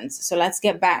with brands. So let's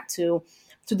get back to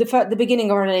the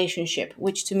beginning of a relationship,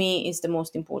 which to me is the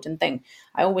most important thing.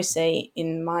 I always say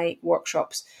in my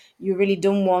workshops, you really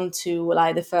don't want to,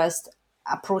 like, the first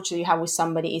approach that you have with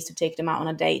somebody is to take them out on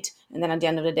a date. And then at the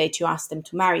end of the date, you ask them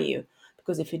to marry you.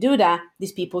 Because if you do that,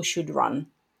 these people should run.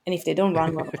 And if they don't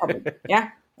run, not a problem. Yeah?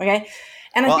 Okay.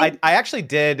 And well, I think I actually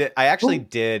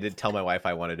did tell my wife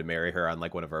I wanted to marry her on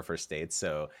like one of our first dates.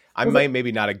 So I'm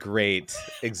maybe not a great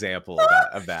example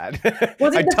of that.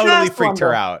 Was it I the totally first one freaked her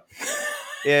though? out.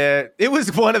 It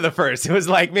was one of the first. It was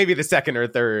like maybe the second or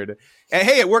third. And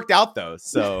hey, it worked out though.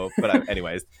 So, but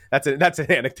anyways, that's an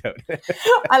anecdote.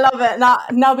 I love it.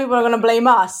 Now people are going to blame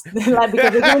us, like,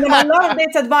 because we're giving them a lot of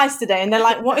dates advice today, and they're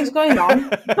like, "What is going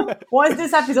on? What is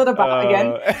this episode about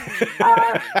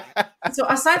again?" So,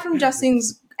 aside from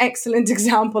Justin's excellent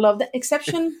example of the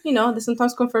exception, that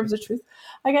sometimes confirms the truth,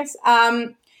 I guess.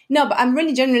 No, but I'm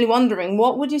really genuinely wondering,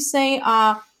 what would you say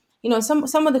are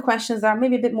some of the questions that are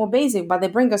maybe a bit more basic, but they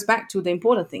bring us back to the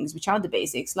important things, which are the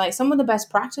basics, like some of the best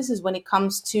practices when it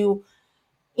comes to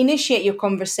initiate your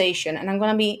conversation. And I'm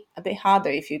going to be a bit harder,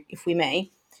 if we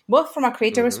may, both from a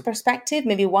creator's perspective,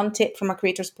 maybe one tip from a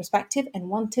creator's perspective and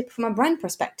one tip from a brand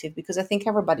perspective, because I think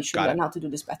everybody should learn how to do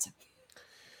this better.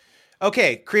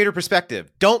 Okay, creator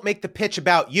perspective. Don't make the pitch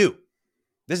about you.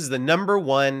 This is the number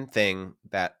one thing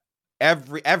that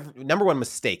every number one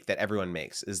mistake that everyone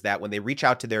makes, is that when they reach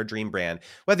out to their dream brand,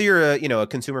 whether you're a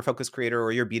consumer focused creator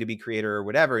or you're a B2B creator or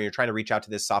whatever, and you're trying to reach out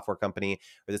to this software company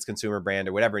or this consumer brand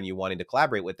or whatever, and you wanting to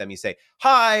collaborate with them, you say,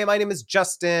 "Hi, my name is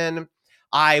Justin.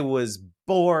 I was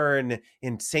born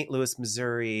in St. Louis,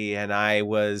 Missouri, and I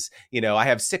was, I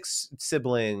have 6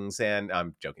 siblings," and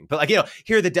I'm joking, but here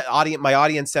are the my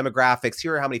audience demographics.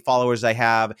 Here are how many followers I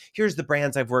have. Here's the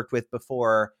brands I've worked with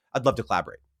before. I'd love to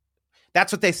collaborate.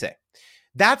 That's what they say.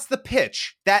 That's the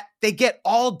pitch that they get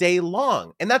all day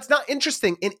long. And that's not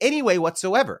interesting in any way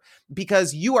whatsoever,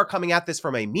 because you are coming at this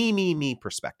from a me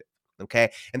perspective. Okay.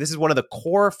 And this is one of the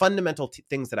core fundamental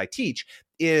things that I teach,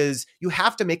 is you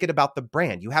have to make it about the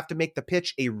brand. You have to make the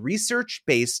pitch a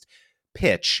research-based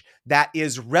pitch that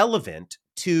is relevant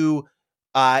to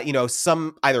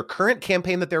some either current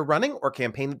campaign that they're running or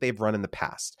campaign that they've run in the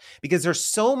past, because there's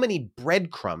so many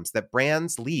breadcrumbs that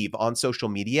brands leave on social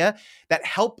media that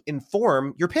help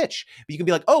inform your pitch. But you can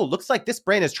be like, "Oh, looks like this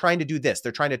brand is trying to do this.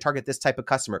 They're trying to target this type of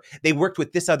customer. They worked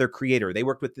with this other creator. They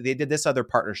did this other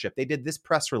partnership. They did this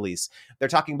press release. They're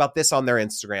talking about this on their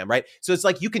Instagram," right? So it's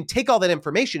like you can take all that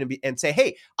information and say,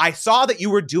 "Hey, I saw that you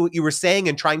were saying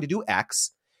and trying to do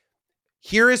X.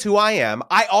 Here is who I am.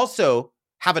 I also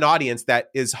have an audience that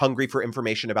is hungry for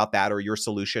information about that or your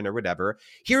solution or whatever.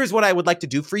 Here is what I would like to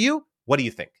do for you. What do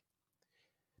you think?"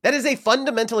 That is a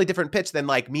fundamentally different pitch than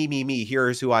like me.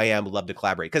 Here's who I am. Would love to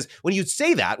collaborate. Because when you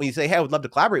say that, when you say, "Hey, I would love to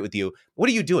collaborate with you,"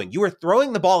 what are you doing? You are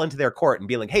throwing the ball into their court and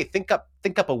being like, "Hey, think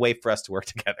up a way for us to work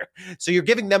together." So you're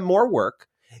giving them more work.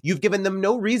 You've given them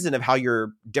no reason of how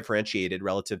you're differentiated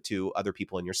relative to other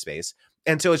people in your space.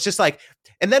 And so it's just like,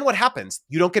 and then what happens?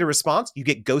 You don't get a response, you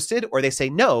get ghosted, or they say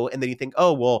no. And then you think,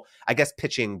 "Oh, well, I guess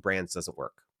pitching brands doesn't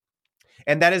work."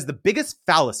 And that is the biggest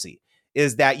fallacy,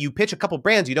 is that you pitch a couple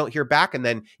brands, you don't hear back, and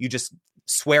then you just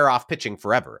swear off pitching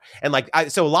forever. And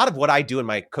so a lot of what I do in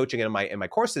my coaching and in my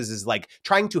courses is like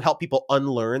trying to help people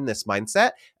unlearn this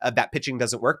mindset that pitching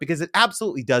doesn't work, because it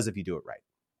absolutely does if you do it right.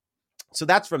 So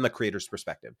that's from the creator's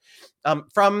perspective.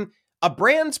 From a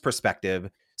brand's perspective,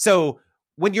 so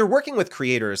when you're working with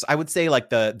creators, I would say like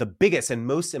the biggest and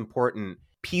most important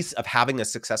piece of having a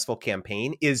successful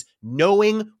campaign is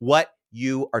knowing what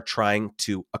you are trying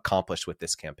to accomplish with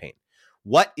this campaign.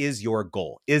 What is your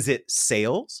goal? Is it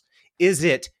sales? Is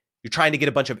it you're trying to get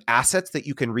a bunch of assets that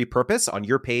you can repurpose on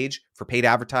your page for paid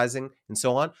advertising and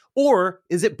so on? Or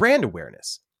is it brand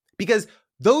awareness? Because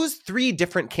those 3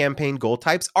 different campaign goal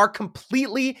types are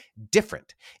completely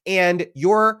different. And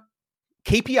your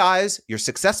KPIs, your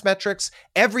success metrics,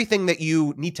 everything that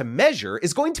you need to measure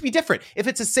is going to be different. If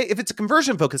it's a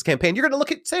conversion focused campaign, you're going to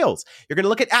look at sales. You're going to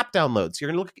look at app downloads.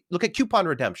 You're going to look at coupon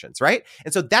redemptions, right?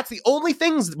 And so that's the only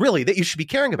things really that you should be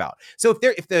caring about. So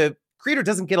if the creator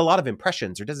doesn't get a lot of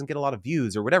impressions or doesn't get a lot of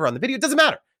views or whatever on the video, it doesn't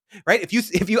matter. Right?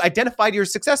 If you identified your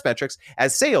success metrics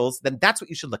as sales, then that's what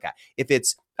you should look at. If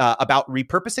it's about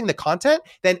repurposing the content,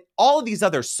 then all of these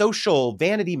other social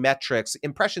vanity metrics,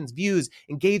 impressions, views,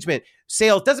 engagement,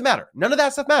 sales, doesn't matter. None of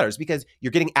that stuff matters, because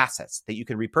you're getting assets that you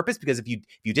can repurpose. Because if you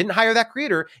didn't hire that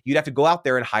creator, you'd have to go out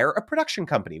there and hire a production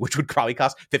company, which would probably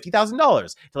cost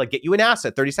 $50,000 to like get you an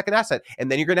asset, 30-second asset. And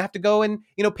then you're going to have to go and,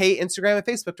 pay Instagram and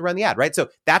Facebook to run the ad, right? So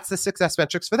that's the success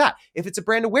metrics for that. If it's a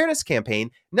brand awareness campaign,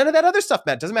 none of that other stuff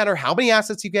matters. Doesn't matter how many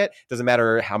assets you get. Doesn't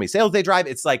matter how many sales they drive.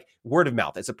 It's like word of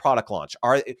mouth. It's a product launch.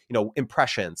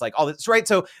 Impressions, like all this, right?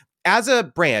 So as a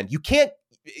brand, you can't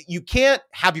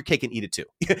have your cake and eat it too.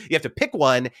 You have to pick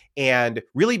one and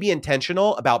really be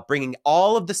intentional about bringing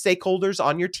all of the stakeholders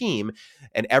on your team,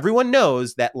 and everyone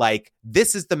knows that like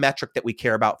this is the metric that we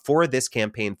care about for this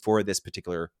campaign for this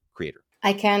particular creator.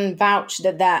 I can vouch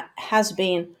that that has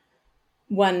been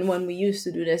when we used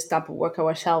to do this type of work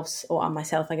ourselves, or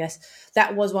myself, I guess,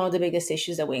 that was one of the biggest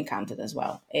issues that we encountered as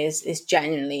well. Is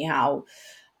genuinely how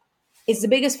it's the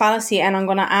biggest fallacy, and I'm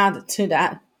going to add to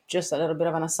that just a little bit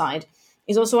of an aside.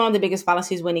 Is also one of the biggest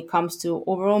fallacies when it comes to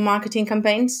overall marketing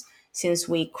campaigns, since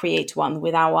we create one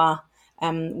with our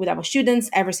students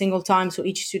every single time. So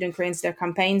each student creates their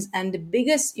campaigns, and the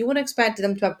biggest, you would expect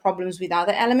them to have problems with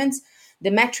other elements.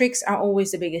 The metrics are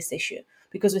always the biggest issue,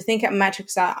 because we think at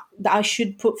metrics that I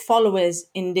should put followers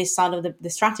in this side of the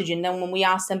strategy. And then when we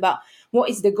ask them about what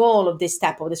is the goal of this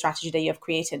step of the strategy that you have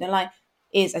created, they're like,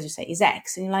 is, as you say, is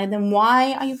X. And you're like, then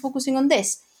why are you focusing on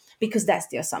this? Because that's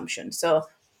the assumption. So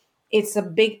it's a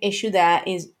big issue that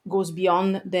goes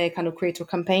beyond the kind of creator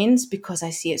campaigns, because I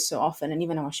see it so often, and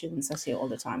even our students, I see it all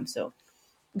the time. So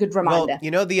good reminder.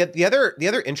 Well, the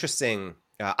other interesting,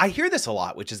 I hear this a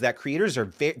lot, which is that creators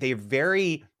are they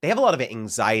have a lot of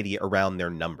anxiety around their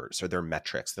numbers or their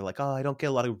metrics. They're like, oh, I don't get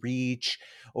a lot of reach,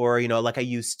 or like I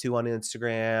used to on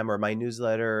Instagram, or my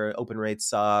newsletter open rates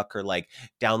suck, or like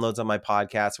downloads on my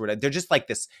podcast, or whatever. They're just like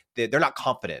this. They're not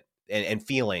confident and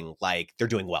feeling like they're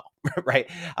doing well, right?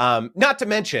 Not to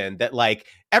mention that like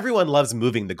everyone loves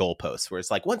moving the goalposts, where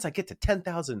it's like, once I get to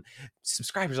 10,000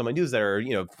 subscribers on my newsletter, or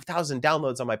 1,000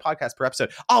 downloads on my podcast per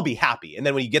episode, I'll be happy. And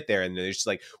then when you get there, and they're just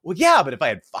like, well, yeah, but if I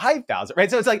had 5,000, right?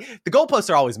 So it's like the goalposts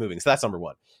are always moving. So that's number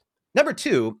one. Number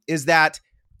two is that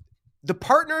the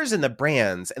partners and the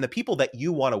brands and the people that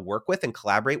you want to work with and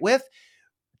collaborate with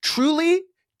truly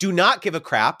do not give a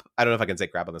crap. I don't know if I can say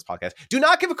crap on this podcast. Do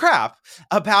not give a crap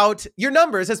about your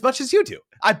numbers as much as you do.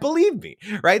 I believe me,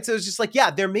 right? So it's just like, yeah,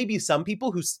 there may be some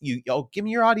people who give me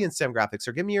your audience demographics,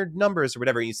 or give me your numbers, or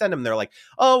whatever. And you send them, they're like,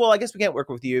 oh, well, I guess we can't work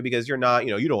with you because you're not,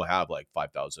 you don't have like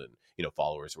 5,000,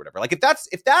 followers or whatever. Like if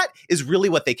that is really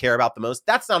what they care about the most,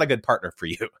 that's not a good partner for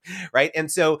you, right?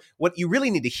 And so what you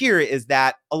really need to hear is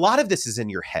that a lot of this is in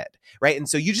your head, right? And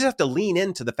so you just have to lean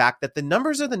into the fact that the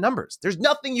numbers are the numbers. There's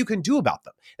nothing you can do about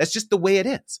them. That's just the way it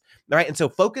is, right? And so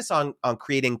focus on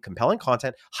creating compelling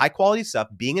content, high quality stuff,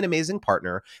 being an amazing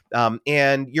partner,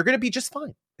 and you're going to be just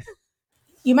fine.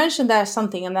 You mentioned there's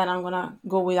something, and then I'm going to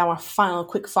go with our final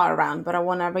quick fire round, but I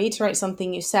want to reiterate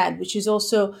something you said, which is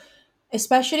also,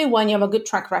 especially when you have a good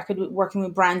track record with working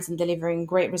with brands and delivering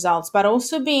great results, but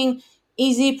also being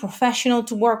easy, professional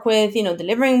to work with,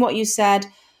 delivering what you said.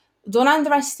 Don't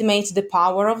underestimate the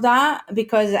power of that,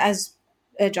 because as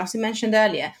Justin mentioned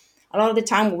earlier, a lot of the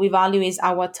time what we value is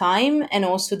our time and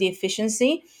also the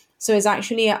efficiency. So it's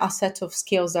actually a set of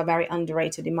skills that are very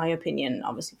underrated, in my opinion,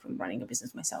 obviously from running a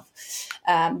business myself.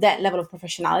 That level of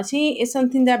professionality is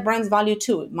something that brands value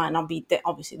too. It might not be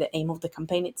obviously the aim of the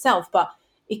campaign itself, but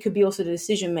it could be also the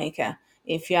decision maker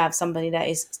if you have somebody that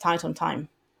is tight on time.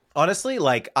 Honestly,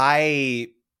 like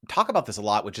I talk about this a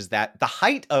lot, which is that the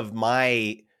height of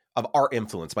our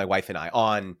influence, my wife and I,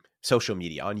 on social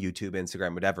media, on YouTube,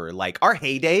 Instagram, whatever, like our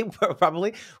heyday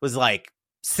probably was like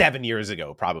 7 years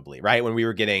ago, probably, right? When we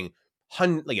were getting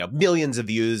millions of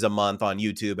views a month on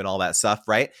YouTube and all that stuff,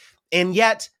 right? And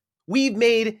yet we've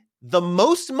made the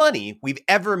most money we've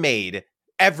ever made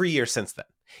every year since then,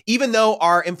 even though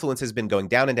our influence has been going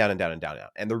down and down and down and down and down.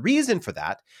 And the reason for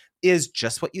that is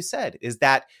just what you said, is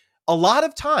that a lot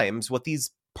of times what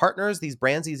these partners, these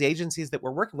brands, these agencies that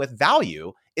we're working with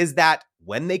value is that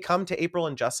when they come to April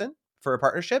and Justin for a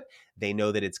partnership, they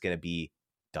know that it's going to be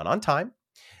done on time.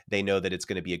 They know that it's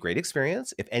going to be a great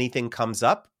experience. If anything comes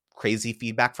up, crazy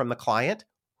feedback from the client,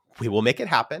 we will make it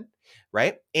happen,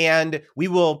 right? And we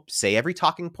will say every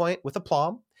talking point with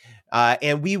aplomb.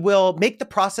 And we will make the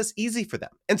process easy for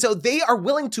them. And so they are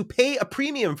willing to pay a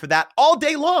premium for that all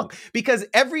day long, because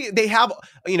they have,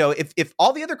 if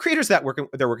all the other creators that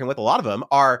they're working with, a lot of them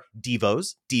are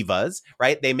divas,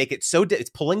 right? They make it so it's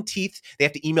pulling teeth. They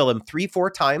have to email them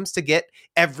 3-4 times to get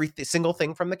every single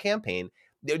thing from the campaign.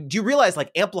 Do you realize, like,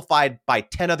 amplified by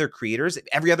 10 other creators, if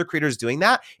every other creator is doing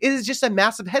that, it is just a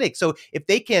massive headache. So if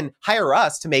they can hire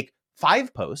us to make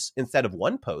 5 posts instead of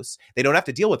 1 post, they don't have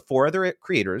to deal with 4 other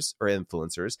creators or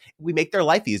influencers. We make their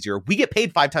life easier. We get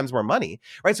paid 5 times more money,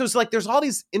 right? So it's like there's all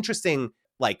these interesting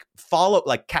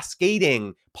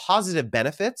cascading positive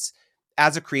benefits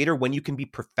as a creator when you can be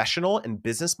professional and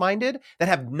business minded that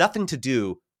have nothing to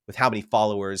do with how many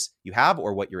followers you have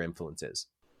or what your influence is.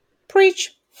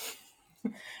 Preach.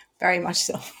 Very much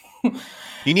so.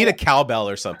 You need a cowbell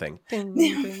or something. Ding,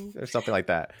 ding, or something like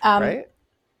that, right?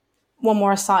 One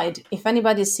more aside. If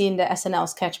anybody's seen the SNL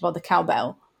sketch about the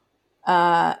cowbell,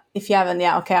 if you haven't,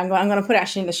 okay, I'm going to put it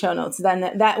actually in the show notes.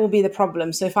 Then that will be the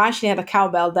problem. So if I actually had a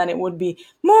cowbell, then it would be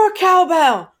more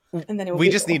cowbell. And then we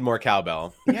just need more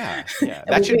cowbell. Yeah.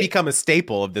 That should become a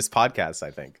staple of this podcast,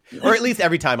 I think. Or at least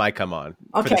every time I come on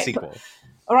for the sequel.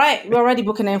 All right. We're already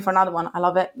booking in for another one. I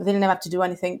love it. We didn't have to do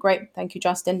anything. Great. Thank you,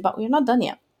 Justin. But we're not done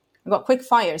yet. I've got quick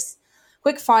fires,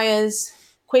 quick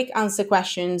answer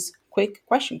questions, quick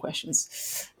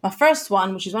questions. My first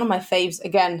one, which is one of my faves,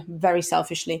 again, very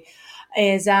selfishly,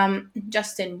 is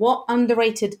Justin, what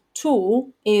underrated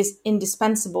tool is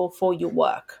indispensable for your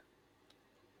work?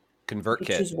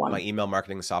 ConvertKit, my email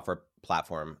marketing software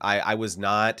platform. I have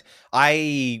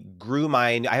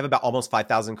about almost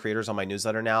 5,000 creators on my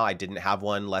newsletter now. I didn't have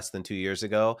one less than 2 years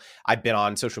ago. I've been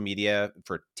on social media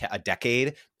for a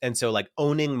decade. And so like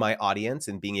owning my audience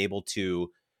and being able to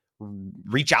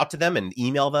reach out to them and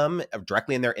email them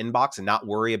directly in their inbox and not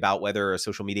worry about whether a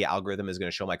social media algorithm is going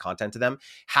to show my content to them.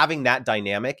 Having that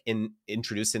dynamic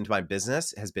introduced into my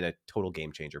business has been a total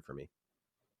game changer for me.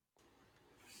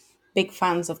 Big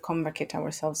fans of ConvertKit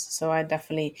ourselves. So I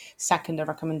definitely second the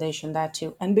recommendation there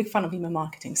too. And big fan of email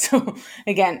marketing. So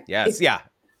again,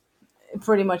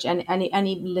 pretty much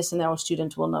any listener or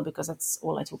student will know because that's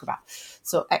all I talk about.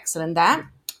 So excellent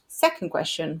there. Second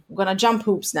question, I'm going to jump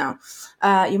hoops now.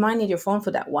 You might need your phone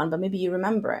for that one, but maybe you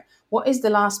remember it. What is the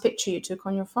last picture you took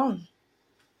on your phone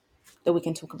that we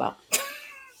can talk about?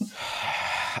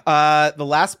 The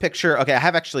last picture. Okay, I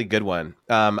have actually a good one.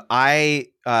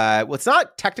 It's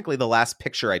not technically the last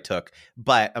picture I took,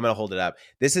 but I'm going to hold it up.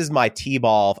 This is my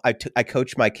T-ball. I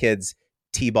coach my kids'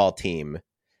 T-ball team.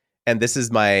 And this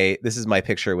is my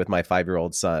picture with my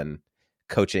 5-year-old son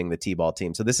coaching the T-ball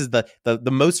team. So this is the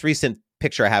most recent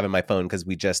picture I have in my phone because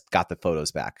we just got the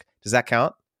photos back. Does that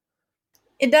count?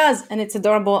 It does, and it's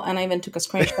adorable. And I even took a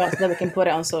screenshot so that we can put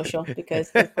it on social because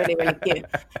it's really, really cute.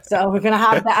 So we're going to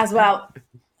have that as well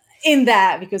in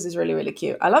there because it's really, really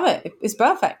cute. I love it. It's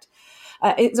perfect.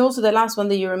 It's also the last one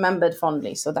that you remembered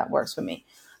fondly, so that works for me.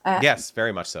 Yes,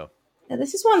 very much so.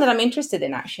 This is one that I'm interested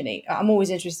in, actually. I'm always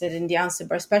interested in the answer,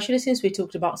 but especially since we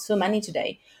talked about so many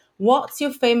today. What's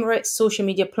your favorite social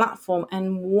media platform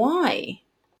and why?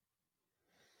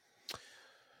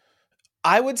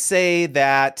 I would say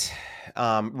that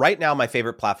right now my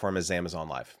favorite platform is Amazon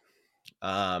Live.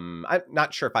 I'm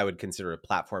not sure if I would consider it a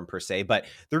platform per se, but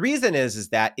the reason is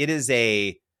that it is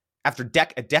after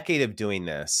a decade of doing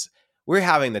this, we're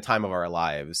having the time of our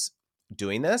lives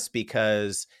doing this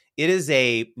because it is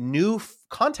a new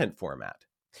content format,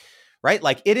 right?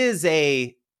 Like it is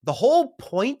the whole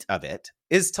point of it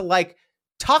is to like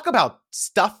talk about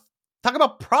stuff, talk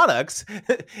about products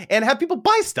and have people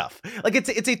buy stuff. Like it's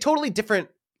a totally different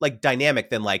like dynamic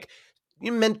than like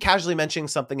you casually mentioning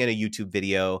something in a YouTube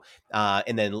video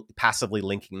and then passively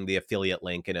linking the affiliate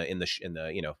link in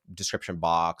the description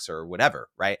box or whatever,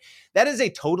 right? That is a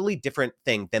totally different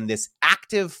thing than this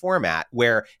active format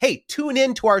where, hey, tune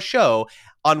in to our show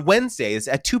on Wednesdays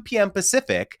at 2 p.m.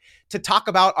 Pacific to talk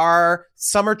about our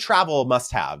summer travel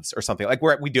must-haves or something like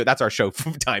we do. That's our show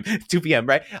time, 2 p.m.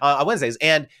 right on Wednesdays.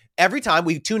 And every time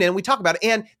we tune in, we talk about it.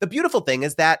 And the beautiful thing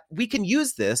is that we can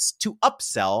use this to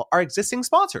upsell our existing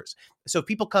sponsors. So if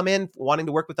people come in wanting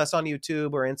to work with us on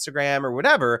YouTube or Instagram or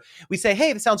whatever, we say,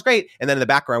 hey, this sounds great. And then in the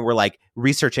background, we're like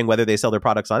researching whether they sell their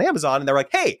products on Amazon. And they're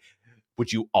like, hey,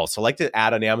 would you also like to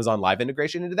add an Amazon Live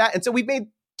integration into that? And so we've made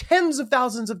tens of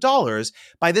thousands of dollars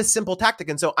by this simple tactic.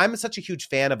 And so I'm such a huge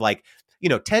fan of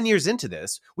 10 years into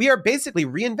this, we are basically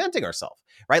reinventing ourselves,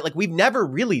 right? Like we've never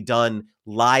really done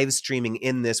live streaming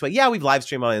in this way. Yeah, we've live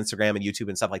streamed on Instagram and YouTube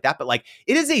and stuff like that, but like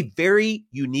it is a very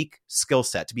unique skill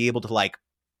set to be able to like,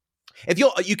 if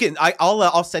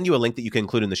I'll send you a link that you can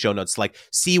include in the show notes to like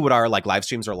see what our like live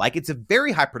streams are like. It's a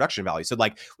very high production value. So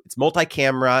like it's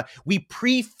multi-camera. We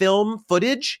pre-film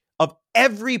footage of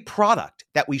every product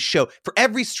that we show for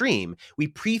every stream. We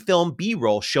pre-film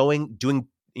B-roll doing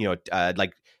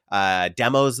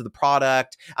demos of the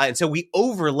product. And so we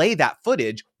overlay that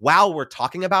footage while we're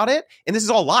talking about it. And this is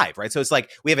all live, right? So it's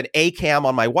like we have an A cam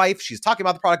on my wife. She's talking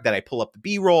about the product. Then I pull up the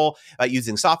B-roll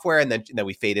using software and then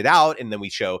we fade it out and then we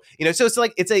show, so it's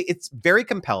like, it's very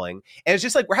compelling. And it's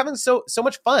just like, we're having so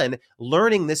much fun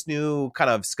learning this new kind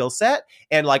of skill set.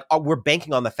 And like, we're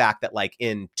banking on the fact that like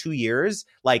in 2 years,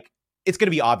 like it's going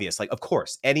to be obvious. Like, of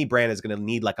course, any brand is going to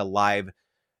need like a live,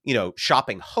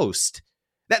 shopping host.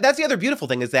 That's the other beautiful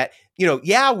thing is that,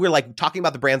 we're like talking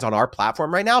about the brands on our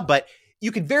platform right now, but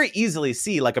you could very easily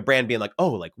see like a brand being like, oh,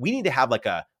 like we need to have like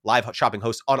a live shopping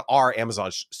host on our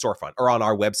Amazon storefront or on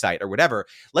our website or whatever.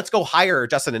 Let's go hire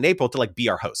Justin and April to like be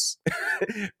our hosts.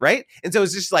 Right. And so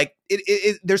it's just like,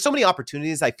 there's so many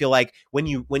opportunities. I feel like when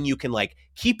you can like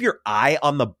keep your eye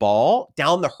on the ball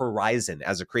down the horizon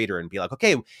as a creator and be like,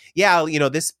 okay, yeah,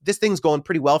 this thing's going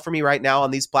pretty well for me right now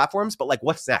on these platforms, but like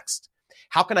what's next?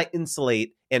 how can I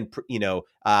insulate and,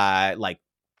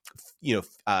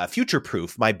 future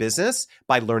proof my business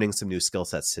by learning some new skill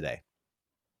sets today?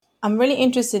 I'm really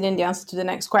interested in the answer to the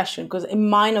next question because it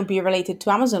might not be related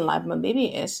to Amazon Live, but maybe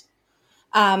it is.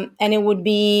 And it would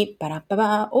be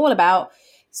all about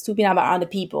speaking about other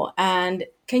people. And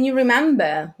can you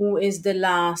remember who is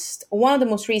one of the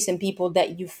most recent people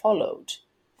that you followed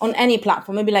on any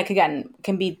platform? Maybe like, again,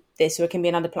 can be this or it can be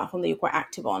another platform that you're quite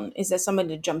active on. Is there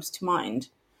somebody that jumps to mind?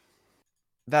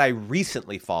 That I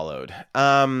recently followed.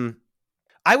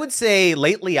 I would say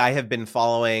lately I have been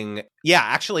following,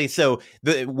 so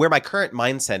where my current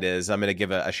mindset is, I'm going to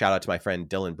give a shout out to my friend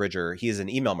Dylan Bridger. He is an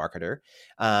email marketer.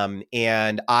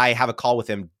 And I have a call with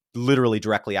him literally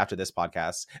directly after this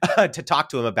podcast to talk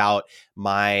to him about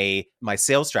my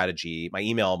sales strategy, my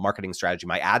email marketing strategy,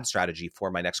 my ad strategy for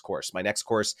my next course.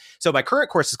 So my current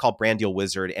course is called Brand Deal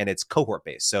Wizard, and it's cohort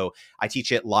based. So I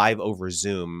teach it live over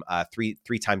Zoom three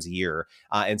times a year.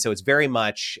 And so it's very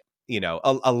much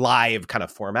a live kind of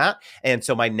format. And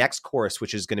so my next course,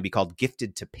 which is going to be called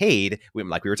Gifted to Paid,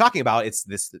 like we were talking about, it's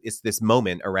this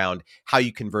moment around how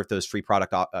you convert those free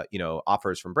product,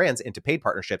 offers from brands into paid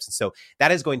partnerships. And so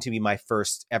that is going to be my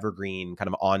first evergreen kind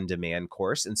of on-demand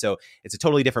course. And so it's a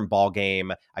totally different ball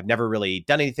game. I've never really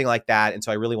done anything like that. And so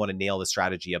I really want to nail the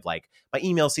strategy of like my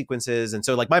email sequences. And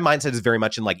so like my mindset is very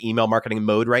much in like email marketing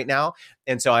mode right now.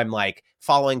 And so I'm like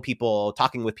following people,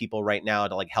 talking with people right now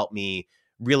to like help me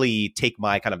really take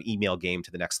my kind of email game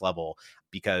to the next level,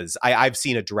 because I've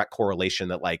seen a direct correlation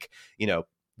that like,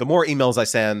 the more emails I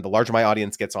send, the larger my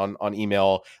audience gets on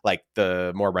email, like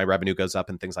the more my revenue goes up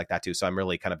and things like that too. So I'm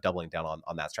really kind of doubling down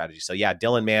on that strategy. So yeah,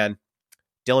 Dylan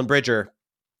Bridger.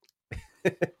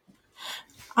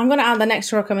 I'm going to add the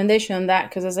next recommendation on that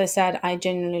because, as I said, I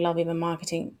genuinely love email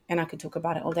marketing and I could talk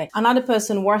about it all day. Another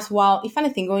person worthwhile, if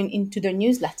anything, going into their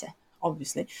newsletter.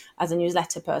 Obviously, as a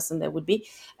newsletter person, there would be.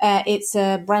 It's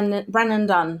Brennan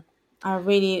Dunn. A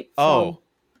really fun,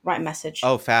 right message.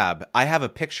 Oh, fab! I have a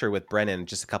picture with Brennan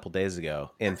just a couple days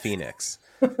ago in Phoenix.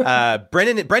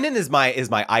 Brennan is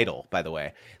my idol, by the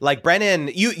way. Like Brennan,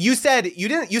 you said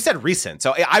recent,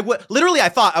 so I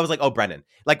thought I was like, oh, Brennan,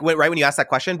 like right when you asked that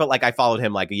question, but like I followed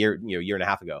him like a year and a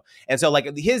half ago, and so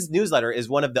like his newsletter is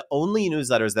one of the only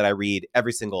newsletters that I read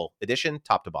every single edition,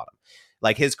 top to bottom.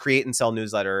 Like his Create and Sell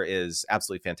newsletter is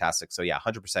absolutely fantastic. So yeah,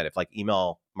 100%. If like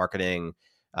email marketing,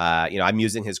 I'm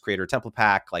using his creator template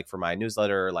pack like for my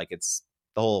newsletter. Like it's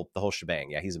the whole shebang.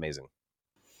 Yeah, he's amazing.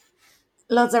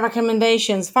 Lots of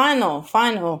recommendations.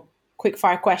 Final quick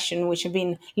fire question, which have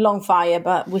been long fire,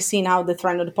 but we've seen how the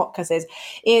trend of the podcast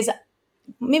is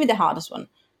maybe the hardest one.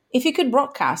 If you could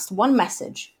broadcast one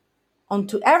message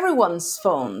onto everyone's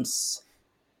phones,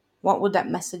 what would that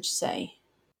message say?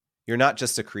 You're not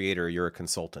just a creator, you're a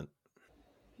consultant.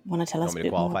 Want to tell us a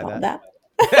bit more about that?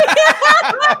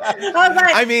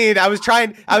 I was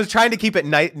trying to keep it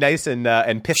nice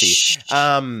and pithy.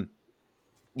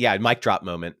 Mic drop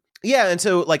moment. Yeah, and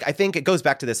so like I think it goes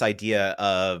back to this idea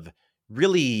of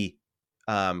really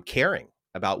caring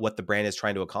about what the brand is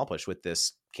trying to accomplish with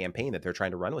this campaign that they're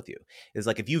trying to run with you. Is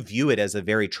like if you view it as a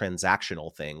very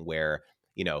transactional thing where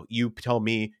you tell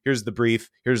me, here's the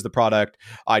brief, here's the product,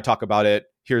 I talk about it,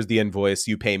 here's the invoice,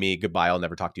 you pay me, goodbye, I'll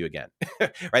never talk to you again.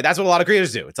 Right? That's what a lot of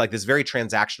creators do. It's like this very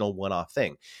transactional one-off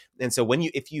thing. And so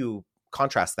if you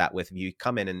contrast that with, if you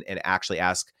come in and actually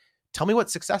ask, tell me what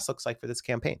success looks like for this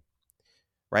campaign,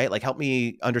 right? Like help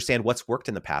me understand what's worked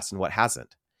in the past and what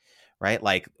hasn't, right?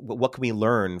 Like what can we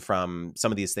learn from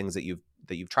some of these things that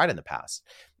you've tried in the past?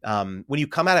 When you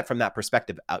come at it from that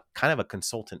perspective, kind of a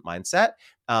consultant mindset,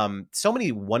 so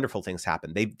many wonderful things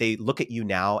happen. They look at you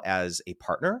now as a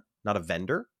partner, not a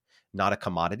vendor, not a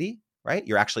commodity, right?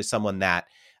 You're actually someone that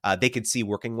they could see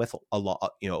working with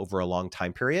over a long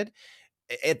time period.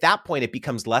 At that point, it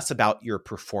becomes less about your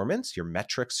performance, your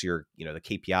metrics, the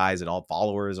KPIs and all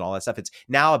followers and all that stuff. It's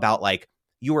now about like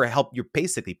you're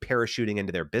basically parachuting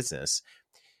into their business,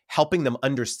 helping them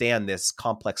understand this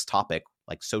complex topic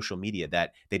like social media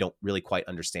that they don't really quite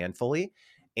understand fully.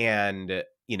 And,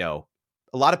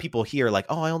 a lot of people here like,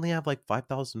 oh, I only have like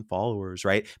 5,000 followers,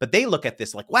 right? But they look at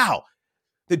this like, wow,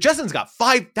 Justin's got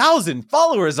 5,000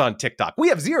 followers on TikTok. We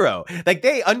have 0. Like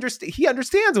he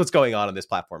understands what's going on this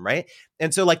platform, right?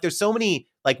 And so like there's so many,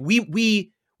 like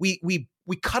we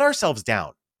cut ourselves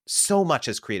down so much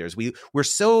as creators. We're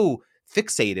so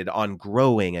fixated on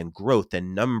growing and growth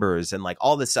and numbers and like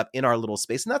all this stuff in our little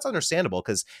space. And that's understandable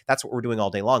because that's what we're doing all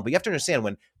day long. But you have to understand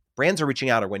when brands are reaching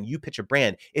out or when you pitch a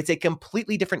brand, it's a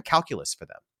completely different calculus for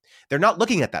them. They're not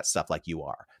looking at that stuff like you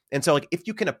are. And so like if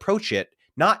you can approach it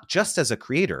not just as a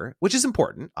creator, which is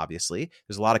important, obviously.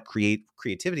 There's a lot of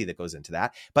creativity that goes into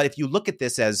that. But if you look at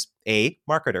this as a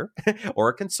marketer or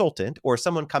a consultant or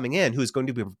someone coming in who's going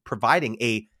to be providing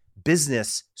a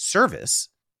business service,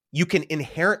 you can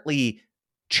inherently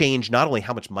change not only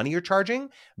how much money you're charging,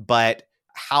 but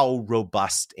how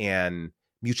robust and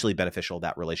mutually beneficial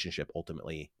that relationship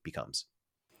ultimately becomes.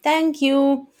 Thank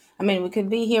you. I mean, we could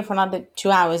be here for another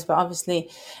 2 hours, but obviously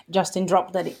Justin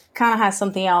dropped that it kind of has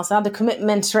something else, another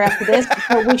commitment after this.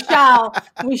 So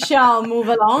we shall move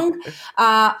along.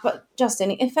 But Justin,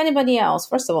 if anybody else,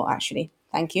 first of all, actually,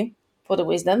 thank you for the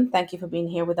wisdom. Thank you for being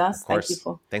here with us. Of course.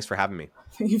 Thanks for having me.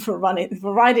 Thank you for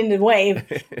riding the wave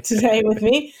today with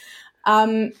me.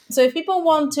 So if people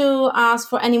want to ask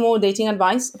for any more dating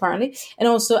advice, apparently, and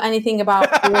also anything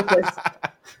about creators.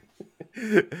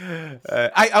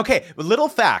 Okay, little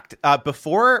fact,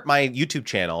 before my YouTube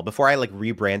channel, before I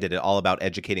rebranded it all about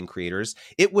educating creators,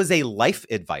 it was a life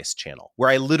advice channel where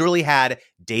I literally had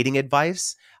dating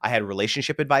advice, I had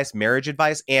relationship advice, marriage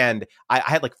advice, and I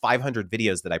had 500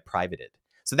 videos that I privated.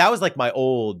 So that was it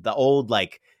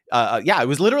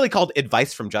was literally called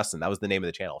Advice from Justin. That was the name of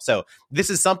the channel. So this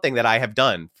is something that I have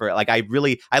done for I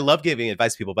love giving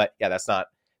advice to people, but yeah, that's a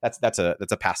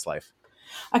past life.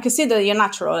 I can see that you're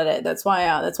natural at it. That's why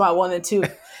I wanted to,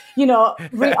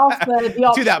 re-offer the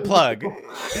option. Do that plug.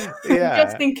 Yeah.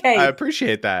 Just in case. I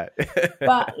appreciate that.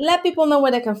 But let people know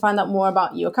where they can find out more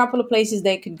about you. A couple of places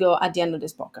they could go at the end of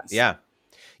this podcast. Yeah.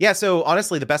 Yeah, so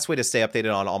honestly, the best way to stay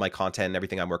updated on all my content and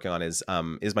everything I'm working on is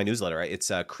my newsletter. Right?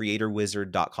 It's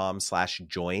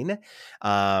creatorwizard.com/join.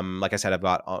 Like I said, I've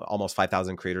got almost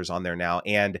 5,000 creators on there now.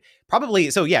 And probably,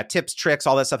 tips, tricks,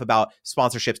 all that stuff about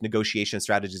sponsorships, negotiation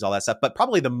strategies, all that stuff. But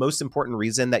probably the most important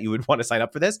reason that you would want to sign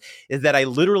up for this is that I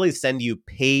literally send you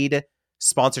paid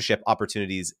sponsorship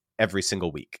opportunities every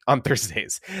single week on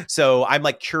Thursdays. So I'm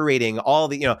curating all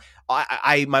the,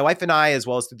 my wife and I, as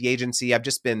well as through the agency, I've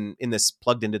just been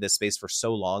plugged into this space for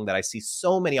so long that I see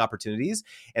so many opportunities.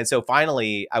 And so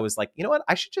finally I was like, you know what,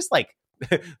 I should just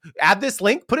add this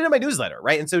link, put it in my newsletter.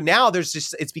 Right. And so now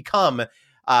it's become,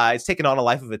 it's taken on a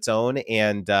life of its own.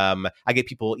 And I get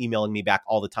people emailing me back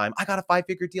all the time. I got a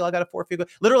 5-figure deal. I got a 4-figure.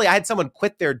 Literally, I had someone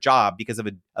quit their job because of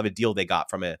a deal they got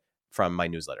from my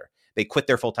newsletter. They quit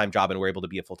their full-time job and were able to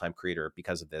be a full-time creator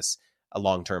because of this, a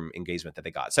long-term engagement that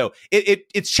they got. So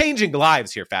it's changing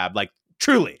lives here, Fab.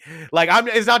 Truly,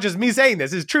 it's not just me saying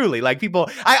this. It's truly people.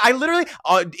 I literally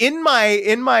in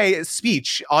my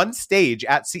speech on stage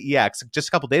at CEX just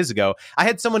a couple days ago, I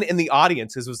had someone in the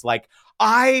audience who was like,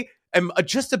 I am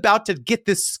just about to get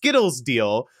this Skittles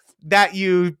deal that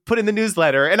you put in the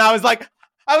newsletter, and I was like,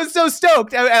 I was so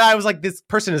stoked. And I was like, this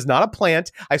person is not a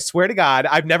plant. I swear to God,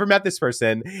 I've never met this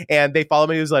person. And they follow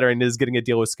my newsletter and is getting a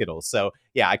deal with Skittles. So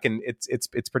yeah,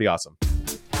 it's pretty awesome.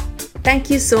 Thank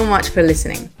you so much for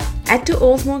listening. Head to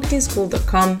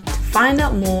altmarketingschool.com to find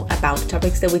out more about the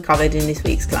topics that we covered in this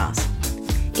week's class.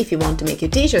 If you want to make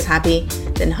your teachers happy,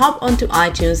 then hop onto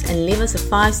iTunes and leave us a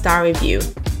 5-star review.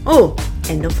 Oh,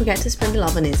 and don't forget to spread the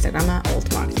love on Instagram at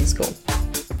Alt Marketing School.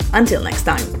 Until next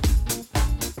time.